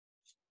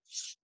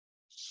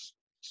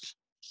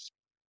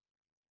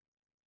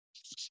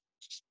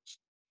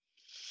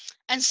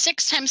 And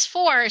 6 times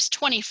 4 is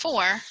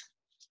 24.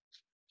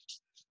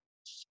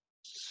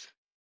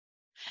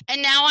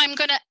 And now I'm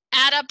going to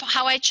add up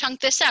how I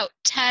chunk this out.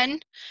 10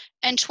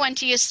 and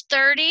 20 is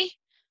 30,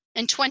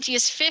 and 20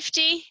 is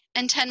 50,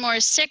 and 10 more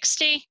is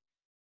 60,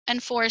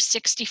 and 4 is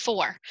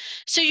 64.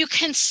 So you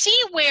can see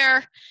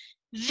where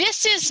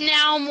this is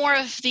now more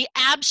of the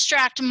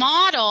abstract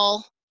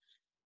model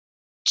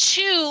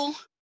to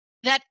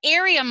that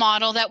area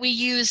model that we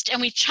used,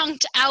 and we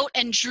chunked out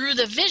and drew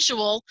the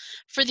visual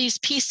for these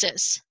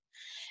pieces.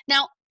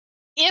 Now,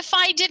 if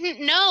I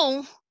didn't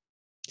know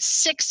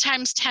 6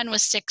 times 10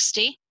 was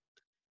 60,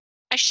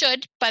 I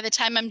should, by the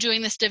time I'm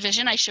doing this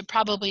division, I should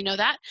probably know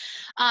that.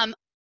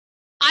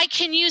 I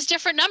can use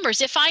different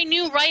numbers. If I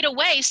knew right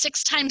away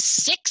 6 times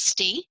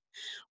 60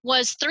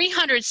 was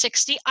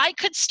 360, I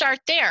could start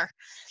there.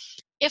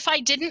 If I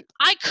didn't,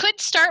 I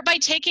could start by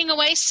taking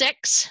away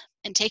 6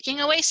 and taking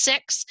away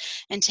 6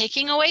 and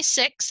taking away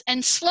 6,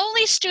 and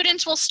slowly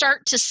students will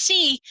start to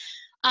see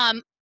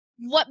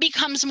what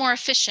becomes more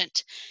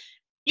efficient.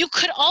 You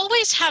could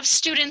always have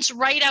students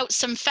write out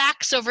some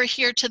facts over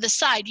here to the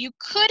side. You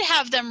could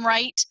have them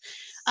write,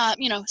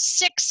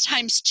 6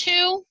 times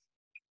 2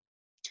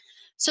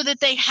 so that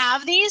they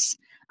have these.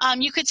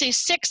 You could say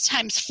 6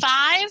 times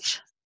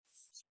 5,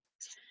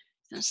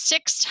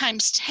 6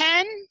 times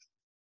 10,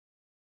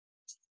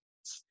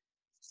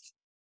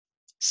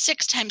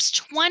 6 times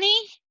 20.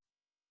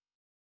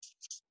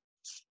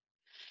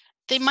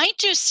 They might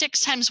do 6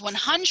 times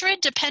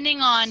 100,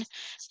 depending on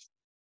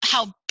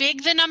how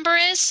big the number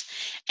is.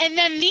 And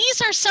then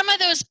these are some of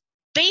those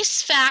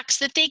base facts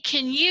that they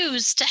can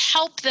use to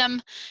help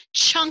them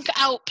chunk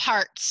out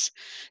parts.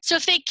 So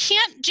if they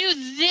can't do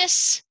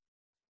this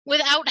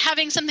without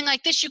having something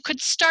like this, you could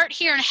start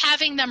here and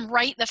having them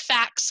write the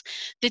facts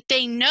that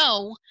they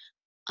know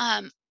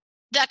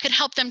that could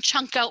help them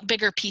chunk out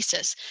bigger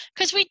pieces.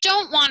 Because we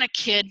don't want a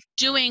kid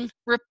doing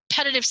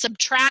repetitive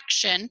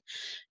subtraction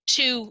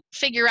to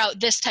figure out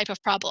this type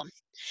of problem.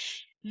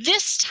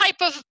 This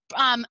type of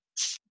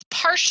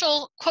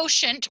partial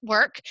quotient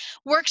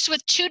works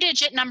with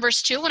 2-digit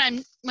numbers too,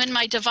 when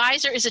my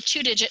divisor is a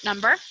 2-digit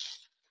number.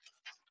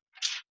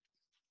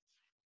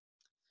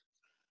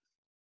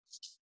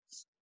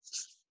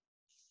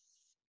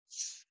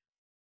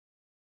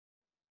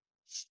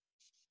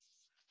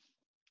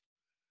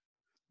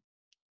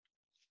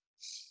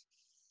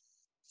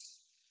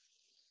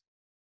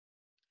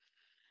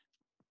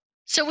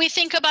 So we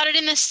think about it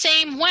in the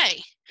same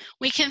way.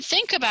 We can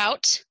think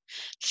about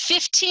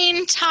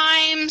 15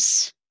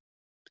 times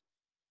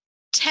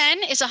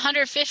 10 is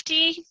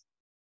 150.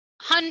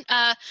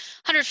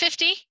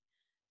 150.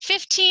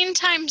 15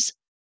 times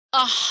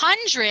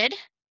 100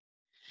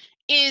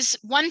 is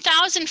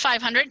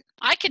 1,500.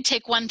 I could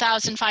take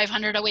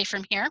 1,500 away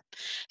from here.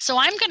 So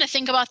I'm going to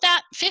think about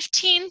that.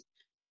 15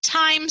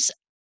 times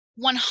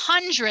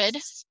 100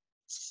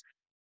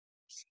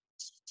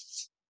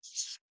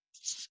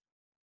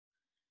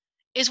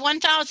 is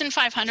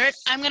 1,500.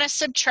 I'm going to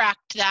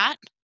subtract that.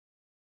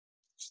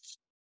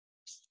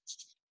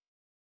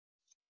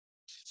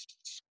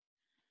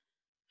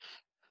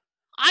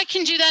 I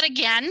can do that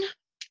again.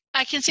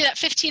 I can see that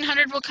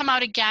 1,500 will come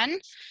out again.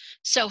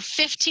 So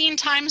 15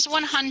 times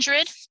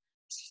 100.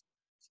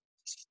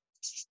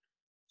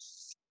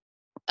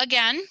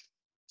 Again.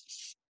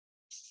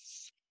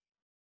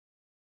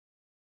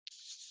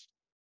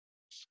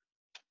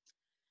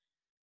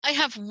 I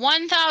have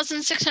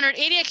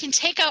 1,680. I can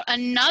take out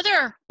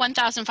another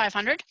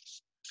 1,500.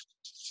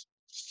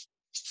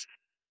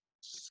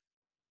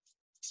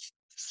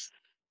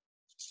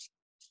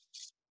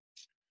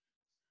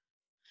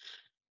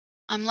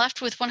 I'm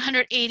left with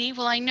 180.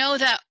 Well, I know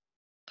that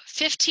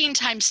 15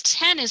 times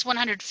 10 is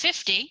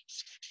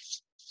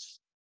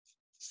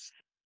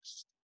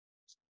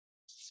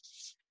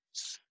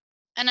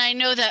And I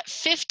know that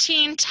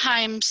 15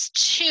 times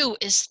 2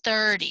 is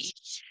 30.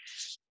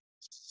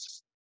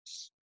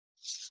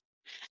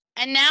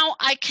 And now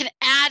I can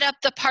add up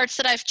the parts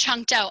that I've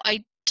chunked out.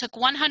 I took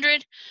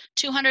 100,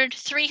 200,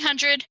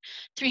 300,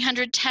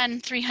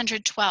 310,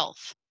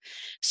 312.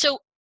 So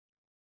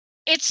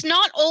it's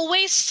not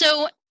always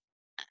so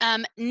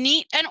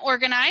neat and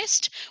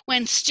organized.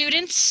 When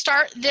students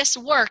start this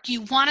work,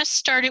 you want to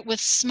start it with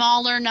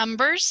smaller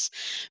numbers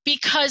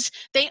because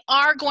they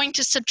are going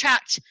to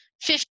subtract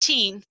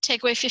 15,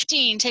 take away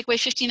 15, take away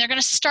 15. They're going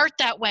to start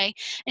that way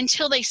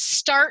until they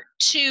start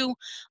to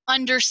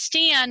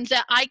understand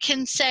that I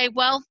can say,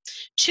 well,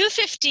 2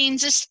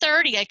 15s is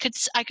 30. I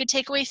could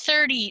take away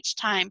 30 each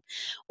time.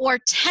 Or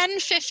 10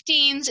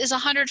 15s is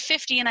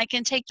 150 and I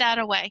can take that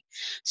away.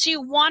 So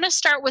you want to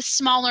start with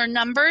smaller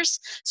numbers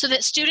so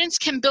that students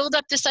can build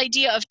up this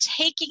idea of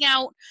taking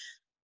out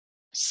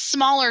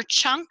smaller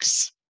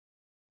chunks.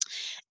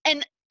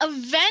 And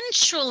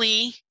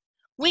eventually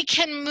we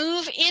can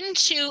move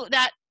into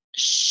that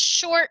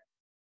shorter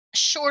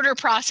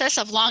process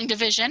of long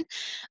division,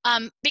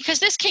 because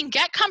this can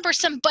get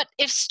cumbersome, but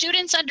if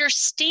students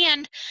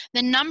understand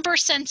the number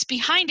sense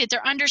behind it,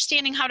 they're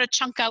understanding how to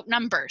chunk out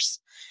numbers.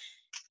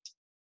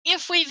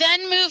 If we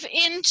then move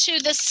into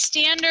the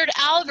standard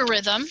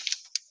algorithm,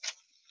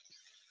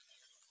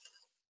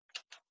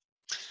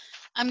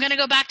 I'm going to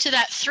go back to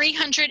that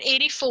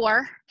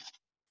 384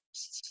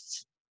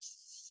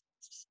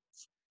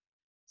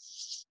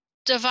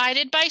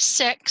 divided by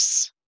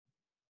 6.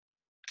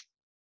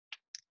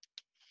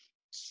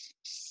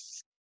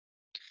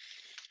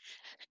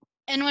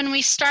 And when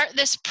we start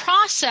this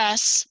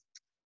process,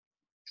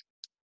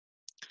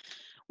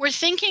 we're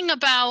thinking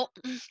about,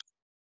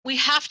 we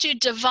have to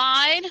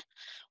divide,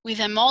 we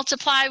then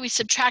multiply, we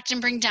subtract and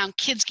bring down.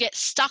 Kids get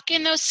stuck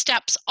in those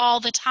steps all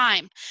the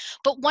time.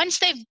 But once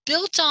they've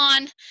built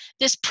on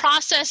this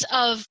process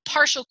of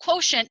partial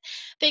quotient,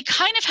 they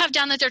kind of have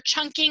down that they're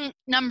chunking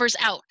numbers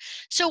out.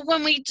 So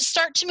when we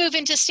start to move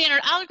into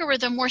standard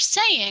algorithm, we're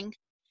saying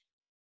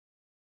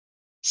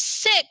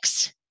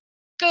 6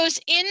 goes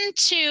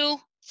into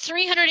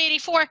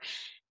 384,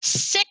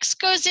 6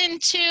 goes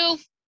into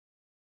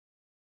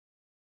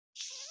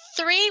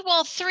 3,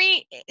 well,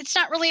 3, it's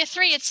not really a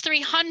 3, it's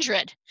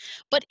 300.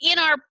 But in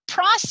our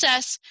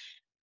process,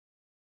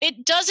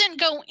 it doesn't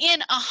go in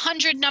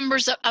 100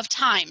 numbers of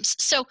times.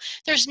 So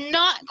there's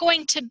not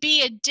going to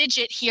be a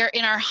digit here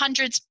in our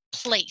hundreds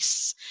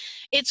place.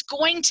 It's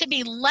going to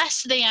be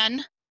less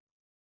than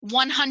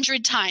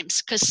 100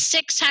 times, because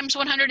 6 times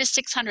 100 is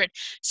 600.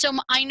 So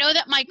I know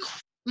that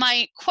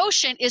my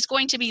quotient is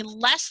going to be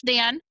less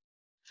than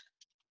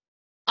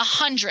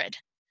 100.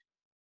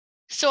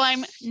 So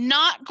I'm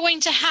not going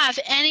to have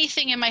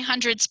anything in my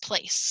hundreds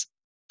place.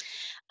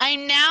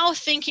 I'm now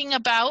thinking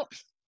about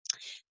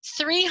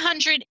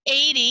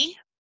 380.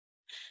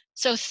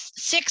 So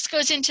 6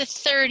 goes into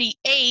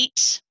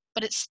 38,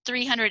 but it's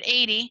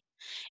 380.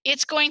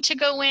 It's going to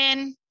go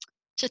in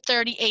to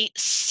 38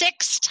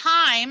 6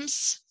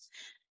 times,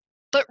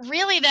 but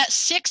really that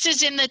 6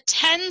 is in the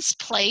tens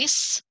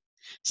place.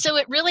 So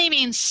it really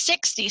means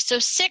 60. So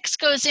 6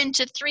 goes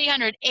into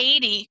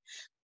 380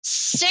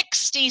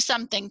 60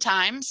 something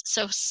times.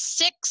 So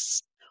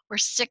 6 or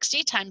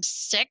 60 times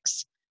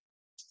 6.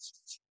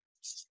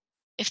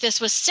 If this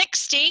was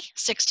 60,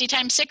 60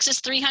 times 6 is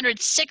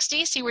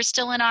 360. See, we're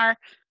still in our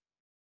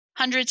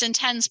hundreds and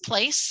tens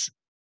place.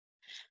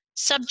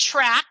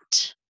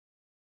 Subtract.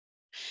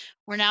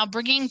 We're now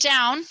bringing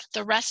down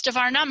the rest of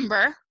our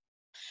number.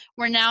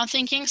 We're now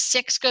thinking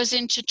 6 goes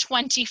into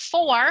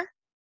 24.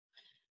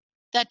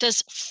 That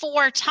does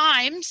 4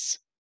 times.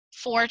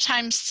 4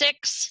 times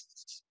 6,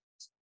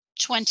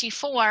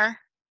 24.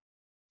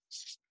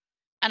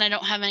 And I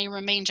don't have any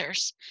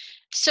remainders.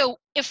 So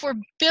if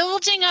we're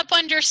building up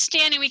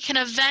understanding, we can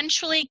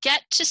eventually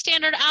get to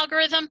standard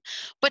algorithm,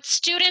 but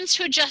students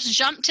who just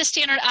jump to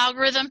standard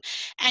algorithm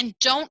and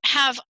don't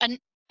have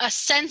a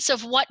sense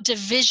of what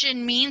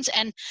division means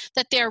and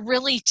that they're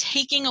really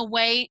taking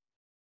away,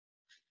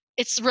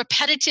 it's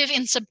repetitive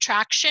in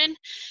subtraction,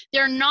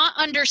 they're not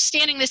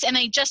understanding this and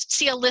they just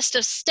see a list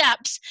of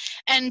steps.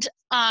 And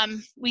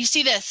we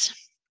see this.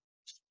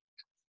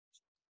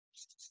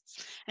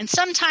 And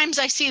sometimes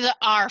I see the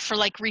R for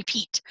like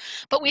repeat,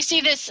 but we see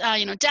this,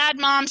 dad,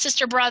 mom,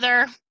 sister,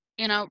 brother,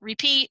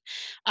 repeat.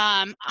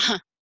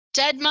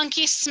 Dead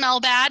monkeys smell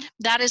bad.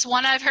 That is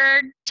one I've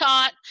heard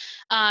taught.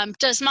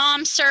 Does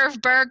mom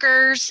serve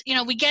burgers?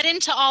 We get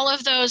into all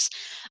of those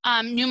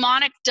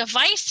mnemonic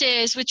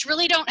devices, which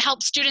really don't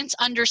help students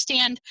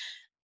understand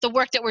the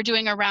work that we're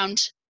doing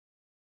around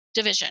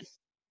division.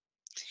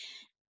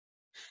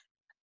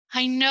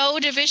 I know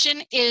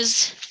division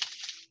is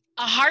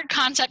a hard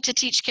concept to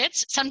teach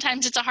kids.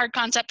 Sometimes it's a hard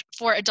concept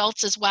for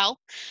adults as well.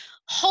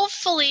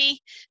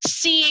 Hopefully,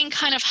 seeing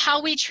kind of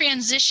how we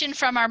transition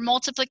from our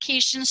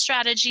multiplication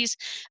strategies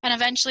and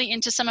eventually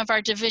into some of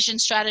our division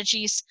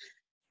strategies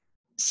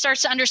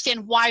starts to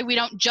understand why we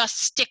don't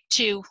just stick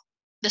to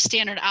the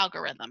standard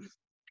algorithm.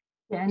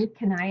 Jen,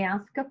 can I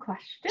ask a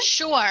question?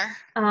 Sure.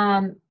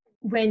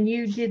 When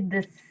you did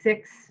the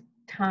 6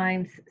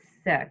 times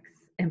 6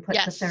 and put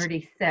the Yes.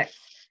 36,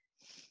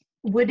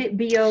 would it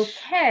be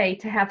okay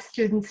to have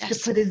students Yes.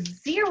 to put a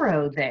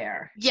 0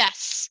 there?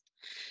 Yes.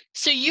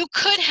 So you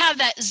could have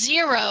that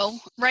 0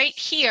 right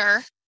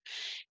here,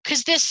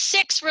 because this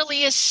 6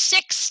 really is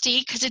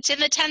 60 because it's in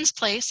the tens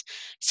place.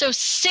 So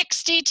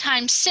 60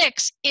 times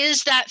 6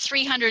 is that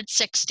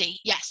 360,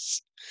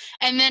 yes.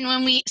 And then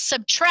when we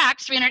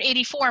subtract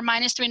 384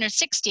 minus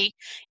 360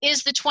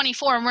 is the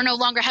 24, and we're no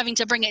longer having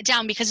to bring it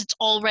down because it's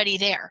already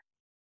there.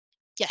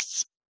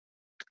 Yes.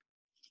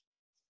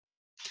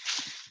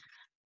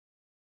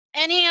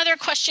 Any other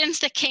questions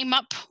that came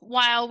up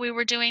while we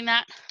were doing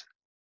that?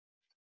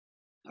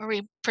 Are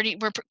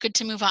we're good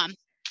to move on?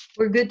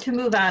 We're good to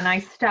move on. I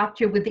stopped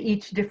you with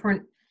each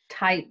different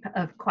type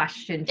of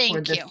question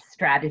for the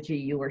strategy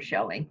you were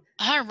showing.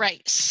 All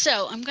right,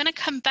 so I'm going to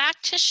come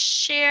back to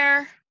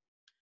share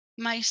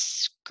my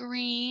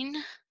screen,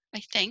 I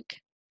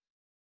think.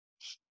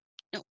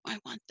 No, I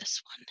want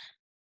this one.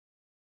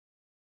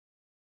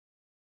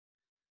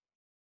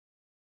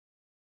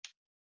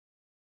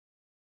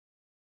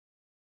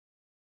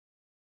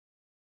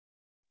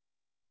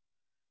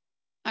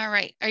 All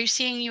right, are you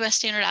seeing US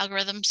standard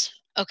algorithms?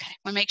 Okay,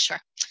 want to make sure.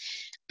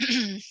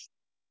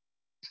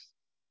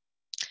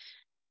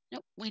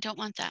 Nope, we don't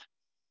want that.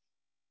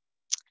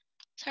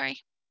 Sorry.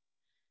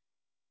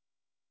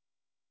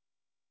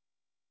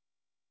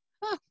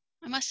 Oh,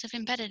 I must have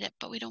embedded it,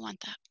 but we don't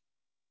want that.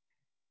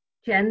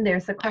 Jen,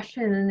 there's a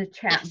question in the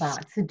chat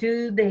box.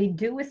 Do they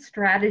do a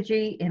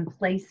strategy in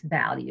place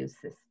value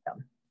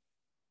system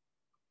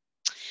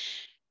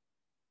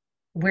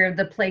where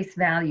the place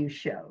value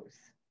shows?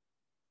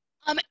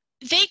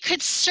 You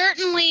could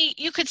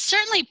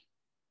certainly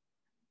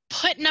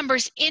put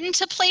numbers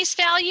into place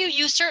value.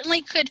 You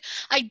certainly could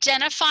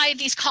identify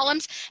these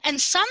columns, and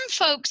some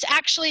folks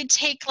actually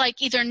take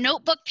like either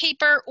notebook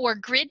paper or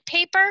grid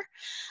paper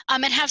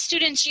and have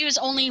students use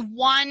only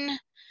one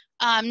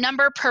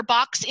number per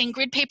box in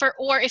grid paper,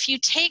 or if you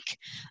take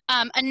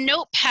a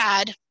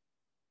notepad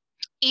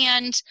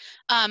and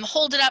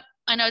hold it up,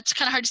 I know it's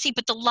kind of hard to see,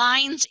 but the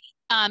lines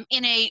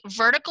in a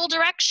vertical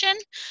direction,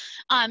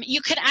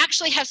 you could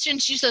actually have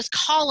students use those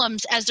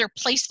columns as their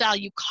place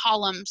value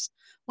columns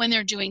when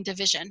they're doing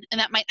division, and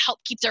that might help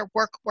keep their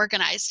work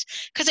organized.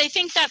 Because I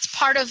think that's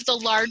part of the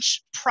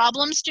large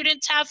problem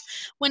students have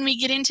when we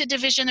get into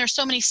division. There's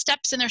so many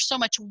steps and there's so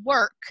much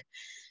work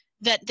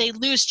that they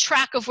lose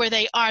track of where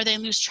they are. They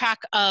lose track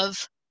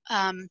of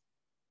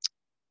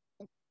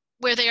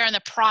where they are in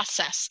the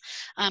process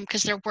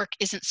because their work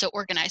isn't so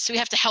organized. So we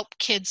have to help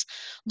kids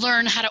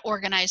learn how to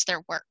organize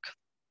their work.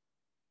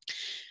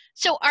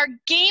 So our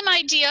game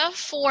idea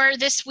for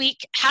this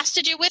week has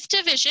to do with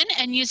division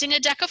and using a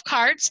deck of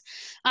cards.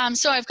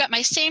 So I've got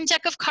my same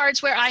deck of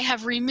cards where I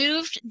have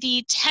removed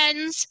the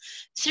tens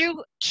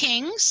through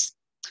kings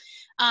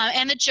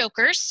and the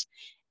jokers.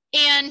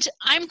 And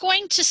I'm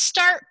going to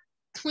start,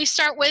 we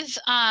start with,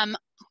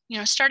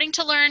 starting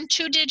to learn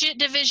 2-digit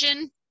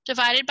division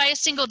divided by a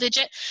single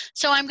digit.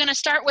 So I'm going to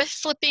start with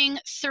flipping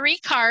 3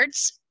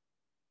 cards.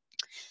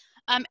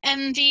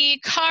 And the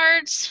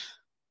cards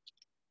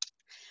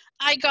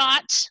I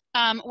got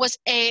was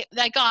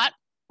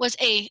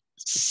a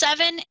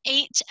 7,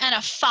 8, and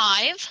a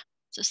 5.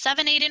 So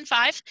 7, 8, and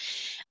 5.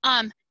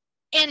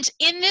 And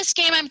in this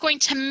game, I'm going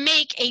to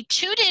make a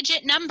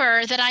 2-digit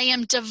number that I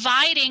am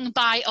dividing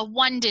by a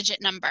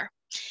 1-digit number.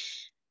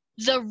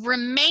 The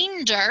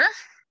remainder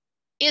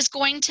is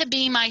going to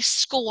be my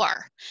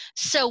score.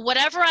 So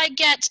whatever I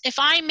get, if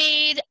I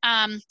made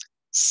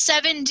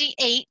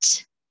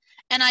 78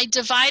 and I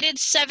divided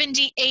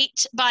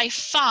 78 by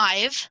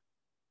 5,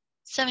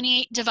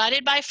 78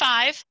 divided by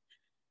 5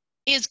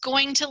 is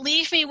going to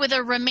leave me with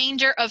a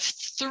remainder of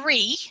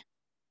 3.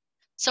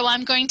 So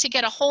I'm going to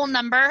get a whole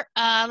number.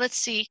 Let's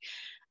see,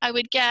 I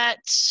would get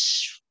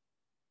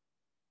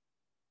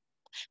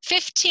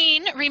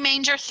 15,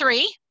 remainder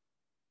 3.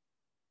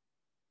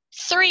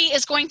 3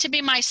 is going to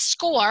be my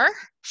score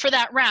for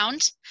that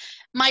round.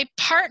 My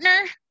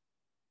partner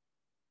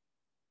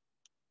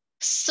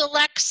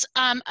selects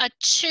a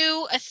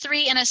 2, a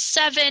 3, and a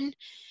 7,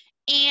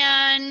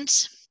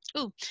 and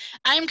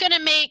I'm going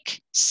to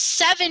make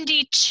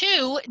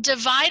 72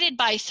 divided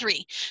by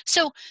 3.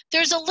 So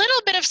there's a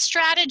little bit of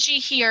strategy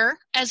here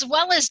as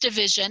well as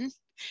division.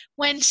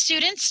 When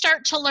students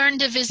start to learn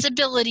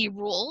divisibility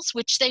rules,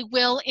 which they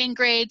will in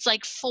grades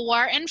like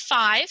 4 and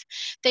 5,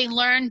 they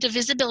learn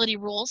divisibility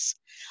rules.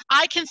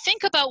 I can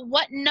think about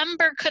what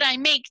number could I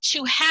make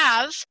to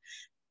have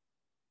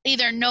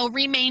either no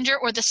remainder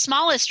or the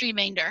smallest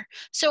remainder.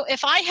 So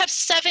if I have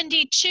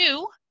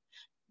 72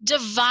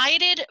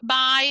 divided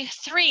by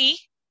 3,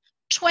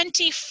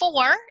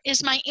 24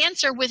 is my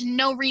answer with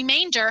no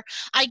remainder.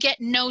 I get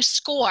no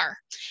score.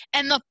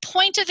 And the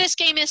point of this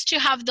game is to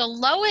have the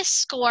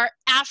lowest score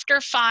after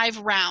 5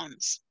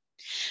 rounds.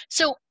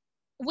 So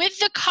with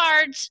the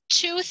cards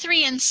 2,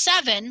 3, and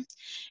 7,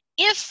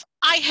 if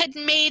I had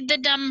made the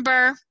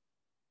number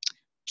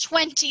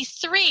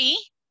 23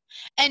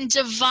 and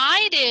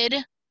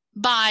divided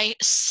by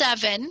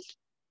 7,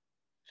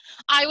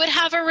 I would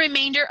have a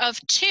remainder of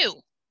 2.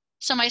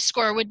 So my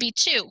score would be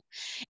 2.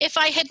 If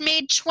I had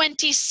made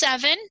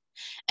 27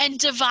 and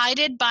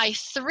divided by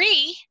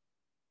 3,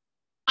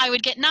 I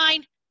would get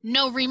 9.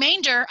 No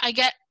remainder, I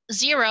get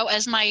 0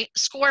 as my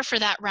score for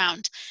that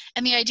round.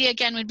 And the idea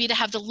again would be to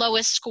have the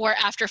lowest score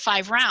after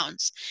 5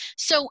 rounds.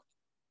 So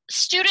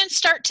students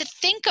start to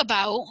think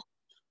about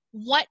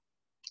what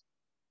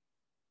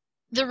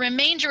the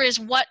remainder is,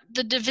 what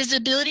the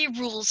divisibility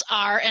rules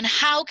are, and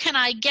how can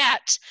I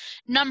get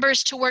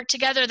numbers to work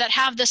together that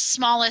have the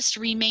smallest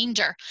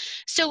remainder.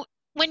 So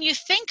when you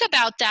think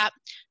about that,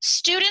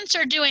 students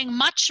are doing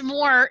much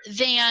more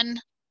than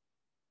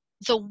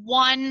the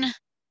one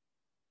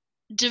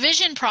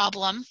division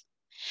problem.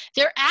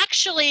 They're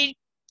actually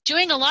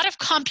doing a lot of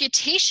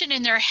computation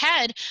in their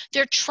head.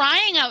 They're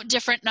trying out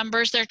different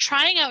numbers. They're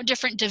trying out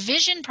different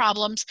division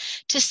problems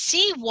to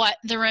see what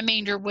the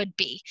remainder would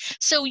be.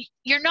 So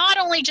you're not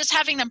only just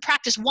having them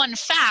practice one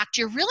fact,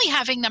 you're really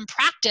having them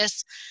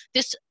practice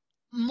this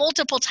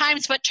multiple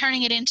times, but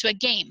turning it into a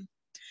game.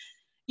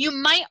 You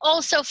might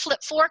also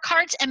flip 4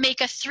 cards and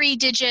make a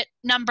 3-digit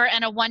number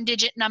and a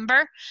 1-digit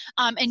number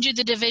and do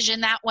the division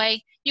that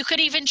way. You could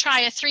even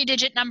try a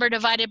 3-digit number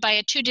divided by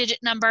a 2-digit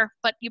number,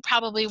 but you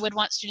probably would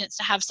want students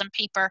to have some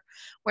paper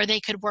where they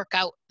could work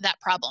out that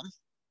problem.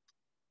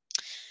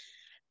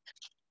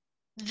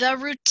 The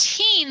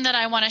routine that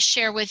I want to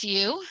share with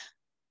you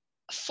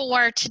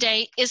for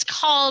today is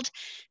called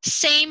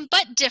Same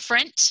But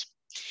Different.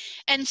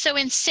 And so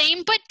in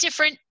Same But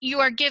Different, you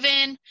are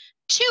given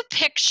 2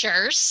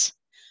 pictures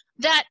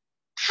that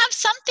have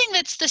something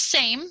that's the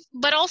same,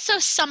 but also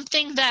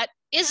something that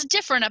is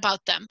different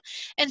about them.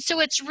 And so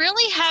it's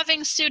really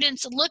having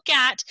students look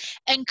at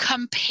and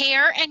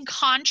compare and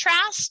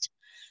contrast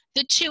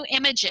the 2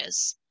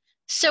 images.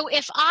 So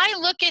if I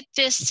look at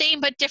this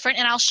Same But Different,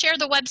 and I'll share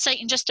the website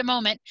in just a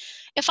moment,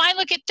 if I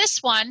look at this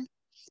one,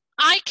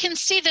 I can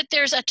see that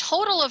there's a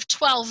total of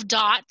 12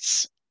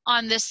 dots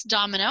on this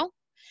domino.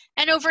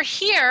 And over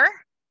here,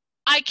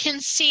 I can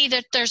see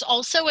that there's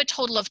also a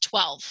total of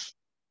 12.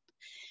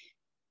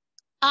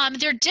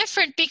 They're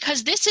different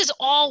because this is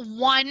all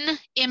one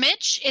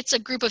image. It's a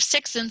group of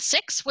 6 and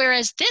 6,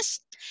 whereas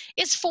this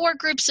is 4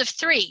 groups of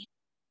 3.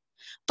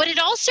 But it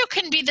also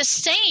can be the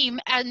same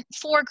as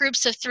 4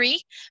 groups of 3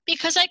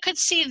 because I could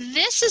see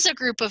this is a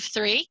group of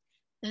 3,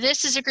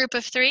 this is a group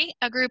of 3,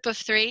 a group of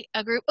 3,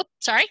 a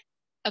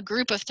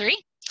group of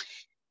 3.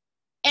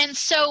 And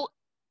so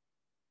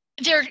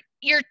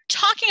you're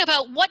talking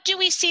about what do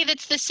we see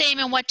that's the same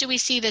and what do we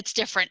see that's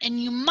different.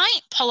 And you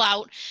might pull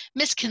out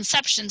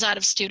misconceptions out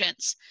of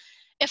students.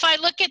 If I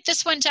look at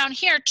this one down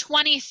here,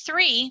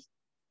 23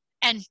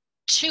 and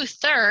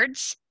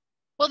 2/3,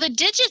 well, the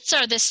digits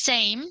are the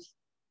same,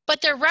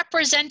 but they're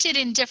represented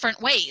in different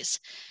ways.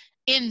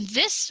 In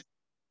this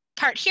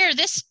part here,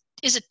 this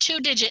is a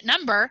 2-digit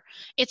number.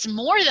 It's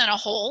more than a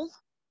whole.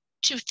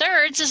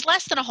 2/3 is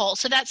less than a whole,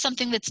 so that's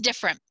something that's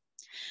different.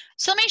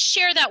 So let me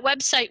share that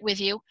website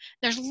with you.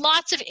 There's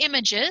lots of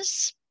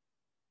images,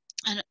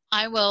 and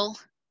I will,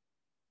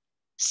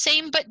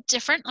 Same But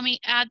Different. Let me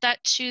add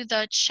that to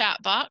the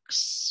chat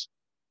box.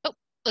 Oh,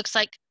 looks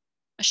like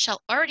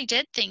Michelle already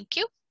did. Thank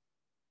you.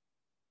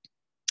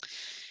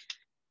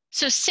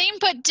 So Same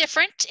But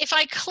Different. If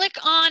I click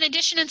on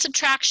addition and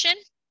subtraction,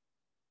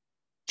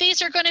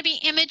 these are going to be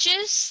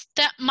images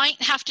that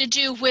might have to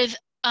do with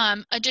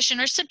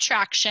addition or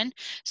subtraction.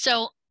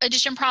 So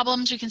addition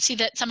problems, we can see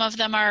that some of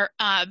them are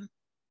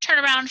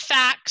turnaround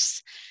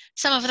facts.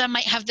 Some of them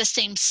might have the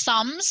same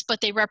sums, but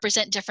they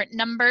represent different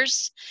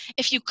numbers.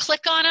 If you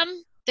click on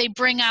them, they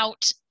bring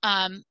out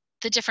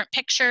the different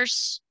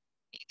pictures,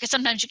 because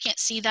sometimes you can't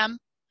see them.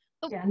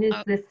 Oh, yeah, and is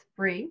this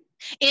free?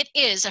 It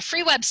is a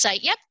free website,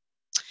 yep.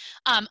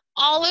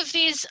 All of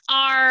these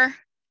are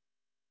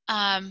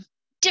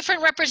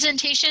different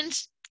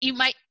representations. You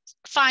might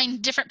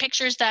find different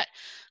pictures that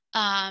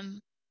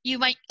you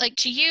might like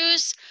to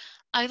use.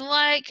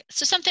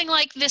 So something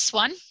like this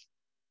one,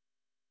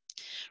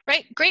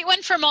 right? Great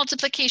one for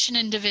multiplication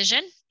and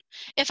division.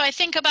 If I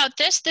think about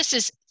this, this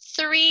is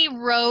 3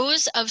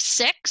 rows of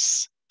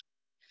 6,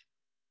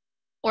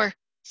 or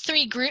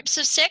 3 groups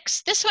of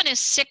 6. This one is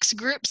 6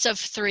 groups of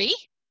 3,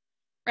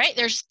 right?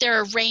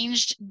 They're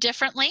arranged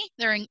differently.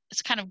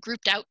 It's kind of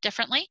grouped out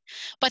differently,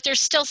 but there's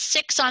still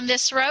 6 on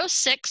this row,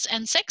 6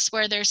 and 6,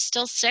 where there's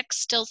still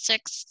 6,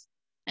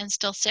 and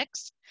still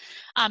 6.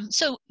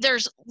 So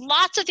there's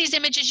lots of these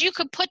images. You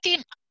could put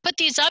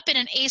these up in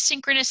an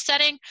asynchronous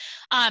setting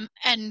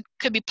and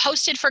could be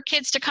posted for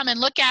kids to come and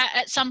look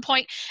at some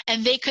point,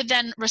 and they could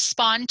then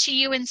respond to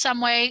you in some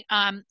way,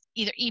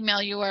 either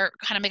email you or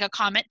kind of make a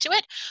comment to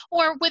it,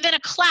 or within a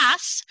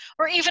class,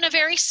 or even a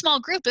very small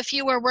group. If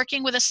you were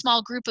working with a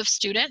small group of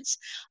students,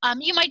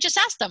 you might just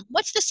ask them,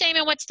 what's the same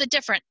and what's the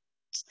different?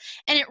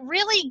 And it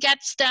really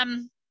gets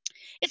them,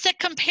 it's a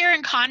compare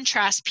and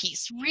contrast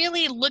piece,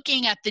 really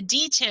looking at the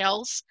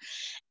details,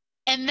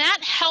 and that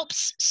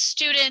helps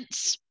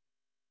students,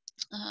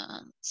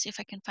 let's see if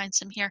I can find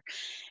some here.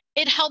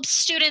 It helps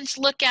students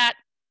look at,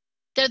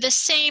 they're the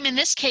same, in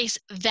this case,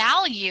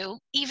 value,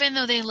 even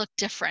though they look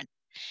different.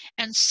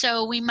 And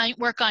so we might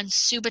work on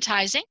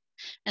subitizing.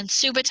 And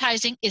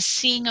subitizing is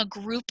seeing a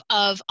group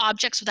of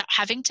objects without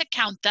having to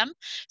count them.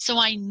 So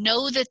I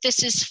know that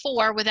this is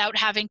 4 without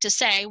having to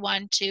say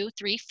 1, 2,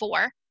 3,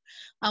 4.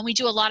 We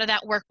do a lot of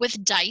that work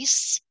with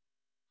dice.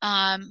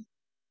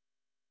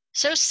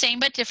 So same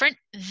but different.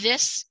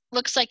 This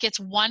looks like it's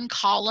one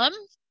column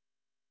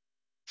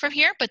from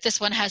here, but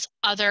this one has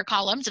other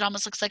columns. It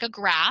almost looks like a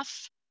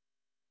graph.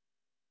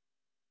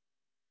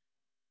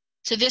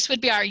 So this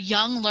would be our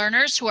young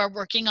learners who are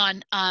working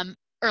on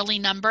early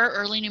number,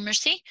 early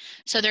numeracy.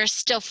 So there's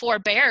still 4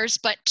 bears,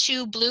 but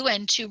 2 blue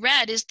and 2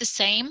 red is the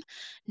same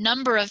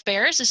number of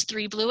bears as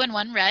 3 blue and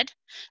 1 red.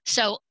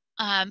 So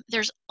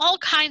there's all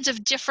kinds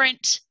of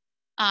different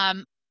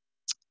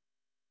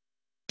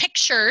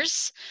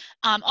pictures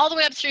all the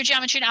way up through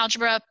geometry and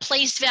algebra,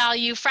 place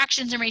value,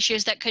 fractions and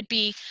ratios that could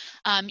be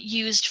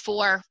used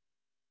for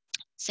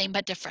same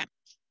but different.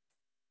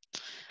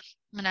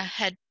 I'm gonna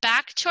head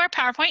back to our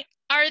PowerPoint.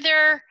 Are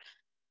there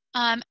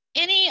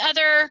any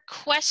other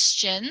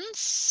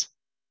questions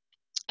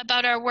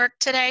about our work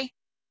today?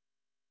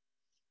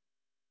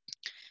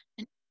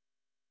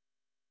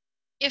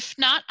 If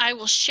not, I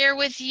will share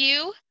with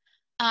you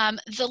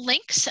the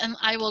links, and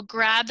I will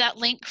grab that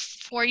link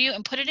for you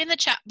and put it in the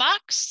chat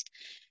box.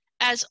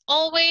 As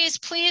always,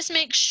 please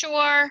make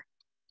sure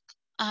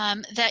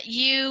that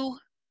you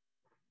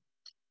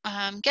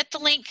get the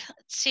link.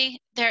 Let's see,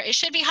 there it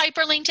should be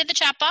hyperlinked in the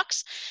chat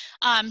box.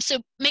 So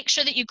make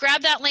sure that you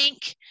grab that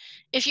link.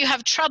 If you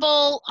have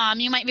trouble,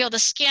 you might be able to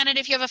scan it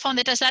if you have a phone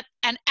that does that.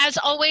 And as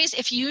always,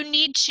 if you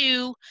need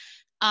to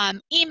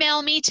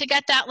email me to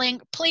get that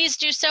link, please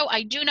do so.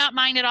 I do not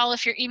mind at all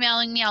if you're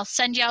emailing me. I'll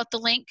send you out the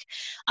link.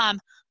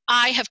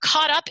 I have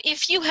caught up.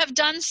 If you have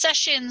done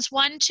sessions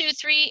 1, 2,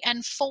 3,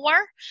 and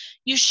 4,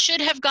 you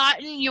should have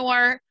gotten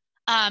your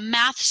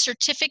math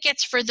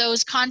certificates for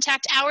those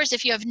contact hours.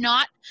 If you have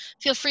not,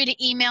 feel free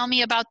to email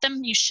me about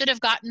them. You should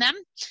have gotten them.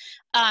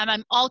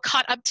 I'm all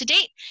caught up to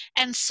date.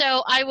 And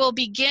so I will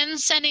begin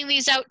sending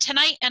these out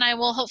tonight, and I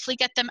will hopefully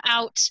get them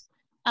out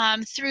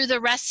through the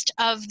rest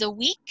of the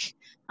week.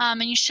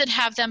 And you should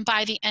have them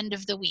by the end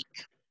of the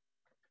week.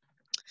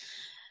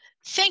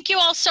 Thank you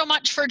all so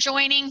much for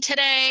joining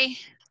today.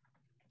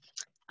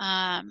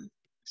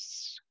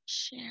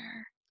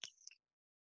 Share.